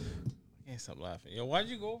 I can't stop laughing. Yo, why'd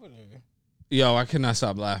you go over there? Yo, I could not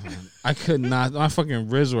stop laughing. I could not. My fucking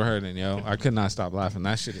ribs were hurting, yo. I could not stop laughing.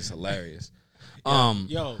 That shit is hilarious.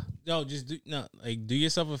 Yo, just do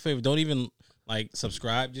yourself a favor. Don't even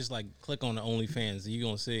subscribe. Just click on the OnlyFans. You're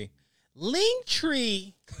gonna see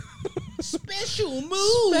Linktree special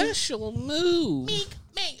move.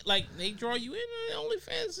 Make they draw you in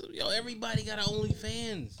OnlyFans. Yo, everybody got an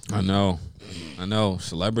OnlyFans. I know.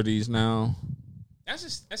 Celebrities now.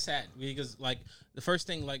 That's sad because the first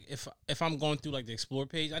thing if I'm going through the Explore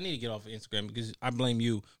page, I need to get off of Instagram because I blame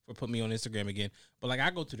you for putting me on Instagram again. But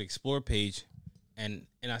I go to the Explore page and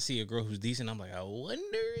I see a girl who's decent. I'm like, I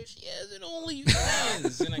wonder if she has an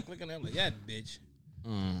OnlyFans. And I click on it, I'm like, yeah, bitch.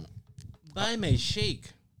 Buy me a shake.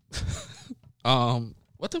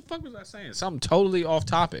 What the fuck was I saying? Something totally off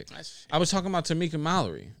topic. I was talking about Tamika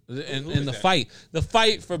Mallory and the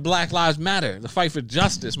fight for Black Lives Matter, the fight for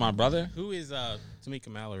justice, my brother. Who is Tamika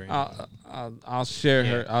Mallory? I'll share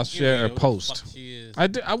her. I'll share her post. I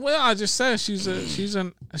just said she's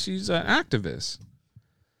an activist.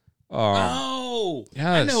 Yes.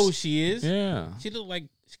 I know who she is. Yeah, she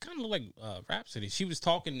kind of looked like Rhapsody. She was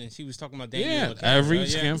talking about Daniel. Yeah, every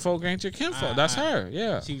skinfolk ain't your kinfolk. That's her.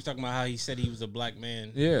 Yeah. She was talking about how he said he was a black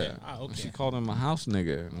man. Yeah. Okay. She called him a house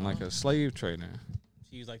nigga and like a slave trader.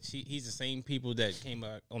 She was like, he's the same people that came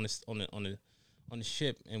out on the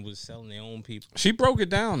ship and was selling their own people. She broke it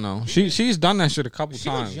down though. She's done that shit a couple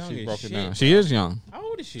times. She broke it down. Bro. She is young. How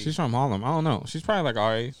old is she? She's from Harlem. I don't know. She's probably like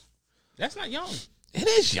our age. That's not young. It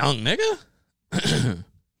is young, nigga.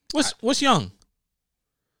 What's young?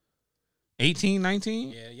 18,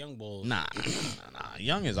 19? Yeah, young boy. Nah.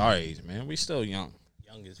 Young is our age, man. We still young.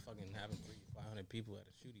 Young is fucking having 300-500 people at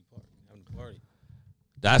a shooting party, having a party.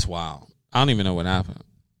 That's wild. I don't even know what happened.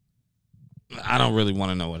 I don't really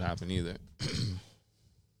want to know what happened either.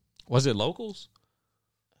 Was it locals?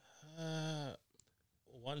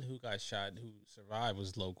 One who got shot, who survived,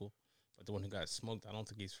 was local, but the one who got smoked, I don't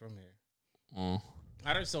think he's from here. Oh.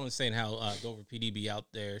 I heard someone saying how Dover PD be out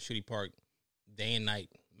there, Shitty Park, day and night,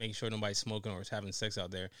 making sure nobody's smoking or is having sex out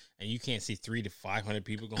there, and you can't see 300 to 500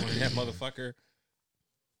 people going in that motherfucker.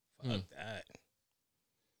 Fuck that.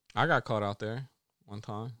 I got caught out there one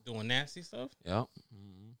time doing nasty stuff. Yep.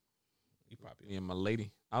 Mm-hmm. You probably me and my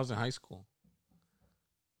lady. I was in high school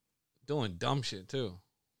doing dumb shit too.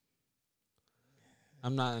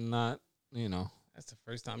 I'm not. That's the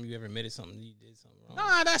first time you ever admitted something you did something wrong.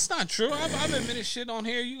 Nah, that's not true. I've admitted shit on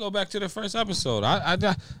here. You go back to the first episode. I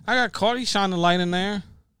got caught. He shined the light in there.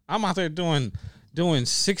 I'm out there doing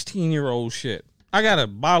 16-year-old shit. I got a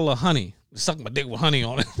bottle of honey. Suck my dick with honey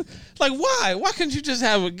on it. Like, why? Why couldn't you just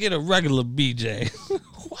get a regular BJ?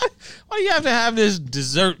 Why do you have to have this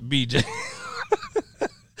dessert BJ?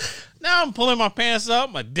 Now I'm pulling my pants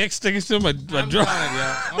up. My dick sticking to my dry. Done,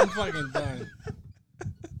 yo. I'm fucking done.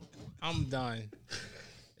 I'm done.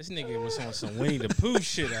 This nigga was on some Winnie the Pooh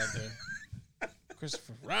shit out there.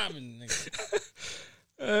 Christopher Robin, nigga.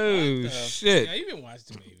 Oh, shit. Yeah, you been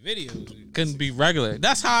watching too many videos. Couldn't be regular.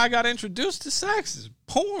 That's how I got introduced to sex, is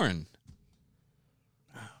porn.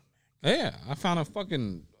 Oh, yeah, I found a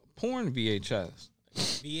fucking porn VHS.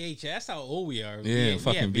 VHS? That's how old we are. Yeah,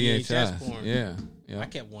 fucking VHS. porn. Yeah. I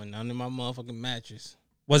kept one under my motherfucking mattress.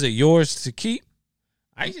 Was it yours to keep?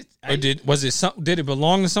 Did it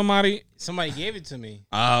belong to somebody? Somebody gave it to me.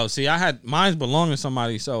 Oh, see, mine belonged to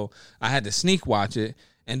somebody, so I had to sneak watch it,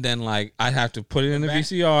 and then like I'd have to put it in the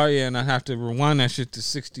VCR, and I'd have to rewind that shit to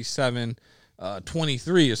 67,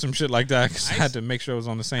 23 or some shit like that, because I had to make sure it was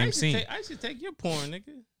on the same scene. I should take your porn,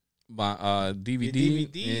 nigga. By DVD,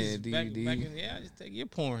 DVDs, DVD, back in, I just take your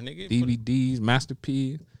porn, nigga. DVDs, Master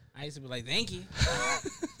P. I used to be like, thank you.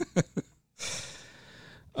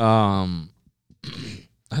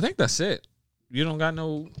 I think that's it. You don't got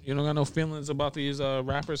no feelings about these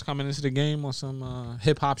rappers coming into the game on some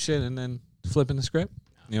hip hop shit and then flipping the script.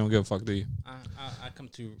 You don't give a fuck, do you? I come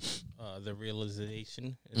to the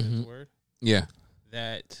realization, is that the word? Yeah.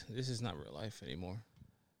 That this is not real life anymore.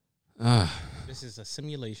 This is a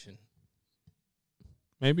simulation.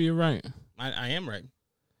 Maybe you're right. I am right.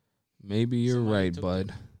 Maybe you're right,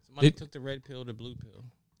 bud. Somebody took the red pill, the blue pill.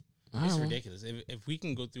 It's ridiculous. If we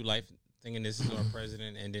can go through life thinking this is our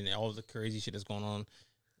president, and then all the crazy shit that's going on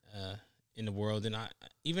in the world, and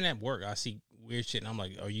even at work, I see weird shit, and I'm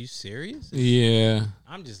like, are you serious? Yeah.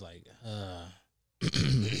 I'm just like,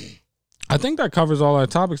 I think that covers all our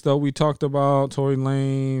topics, though. We talked about Tory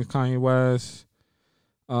Lanez, Kanye West,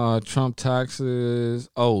 Trump taxes.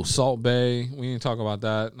 Salt Bay. We didn't talk about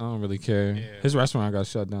that. I don't really care. Yeah. His restaurant got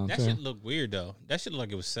shut down, that too. Shit looked weird, though. That shit looked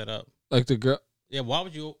like it was set up. Like the girl. Yeah, why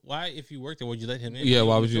if you worked there, would you let him in? Yeah,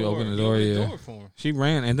 why would you open the door? Yeah. Door for him. She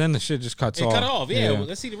ran, and then the shit just cuts off. Cut off, yeah. Well,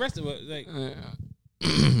 let's see the rest of it. Like,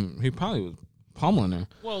 he probably was pummeling her.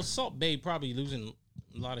 Well, Salt Bay probably losing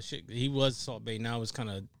a lot of shit. He was Salt Bay. Now it's kind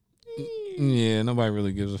of... Yeah, nobody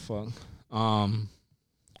really gives a fuck.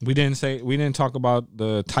 We didn't talk about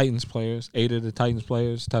the Titans players. 8 of the Titans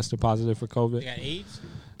players tested positive for COVID. They got AIDS?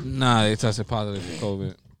 Nah, they tested positive for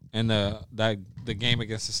COVID. And the game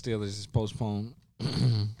against the Steelers is postponed.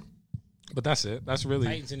 But that's it. That's really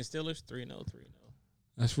Titans and the Steelers 3-0, 3-0.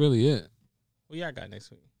 That's really it. What y'all got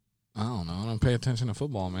next week? I don't know. I don't pay attention to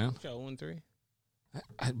football, man. Y'all 1-3?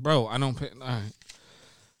 Bro, I don't pay. All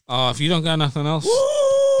right. If you don't got nothing else,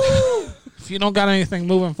 if you don't got anything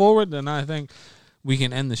moving forward, then I think we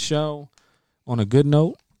can end the show on a good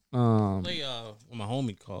note. Play when my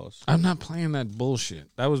homie calls. I'm not playing that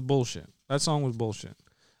bullshit. That was bullshit. That song was bullshit.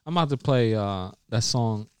 I'm about to play that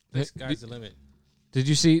song. The Sky's the Limit. Did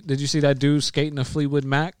you see that dude skating a Fleetwood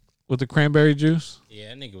Mac with the cranberry juice? Yeah,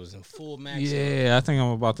 that nigga was in full max. Yeah, I'm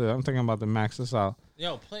thinking about to max this out.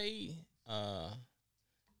 Yo, play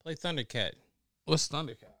Thundercat. What's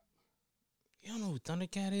Thundercat? You don't know who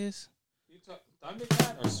Thundercat is? You talk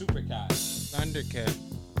Thundercat or Supercat? Thundercat.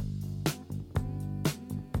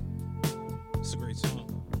 It's a great song.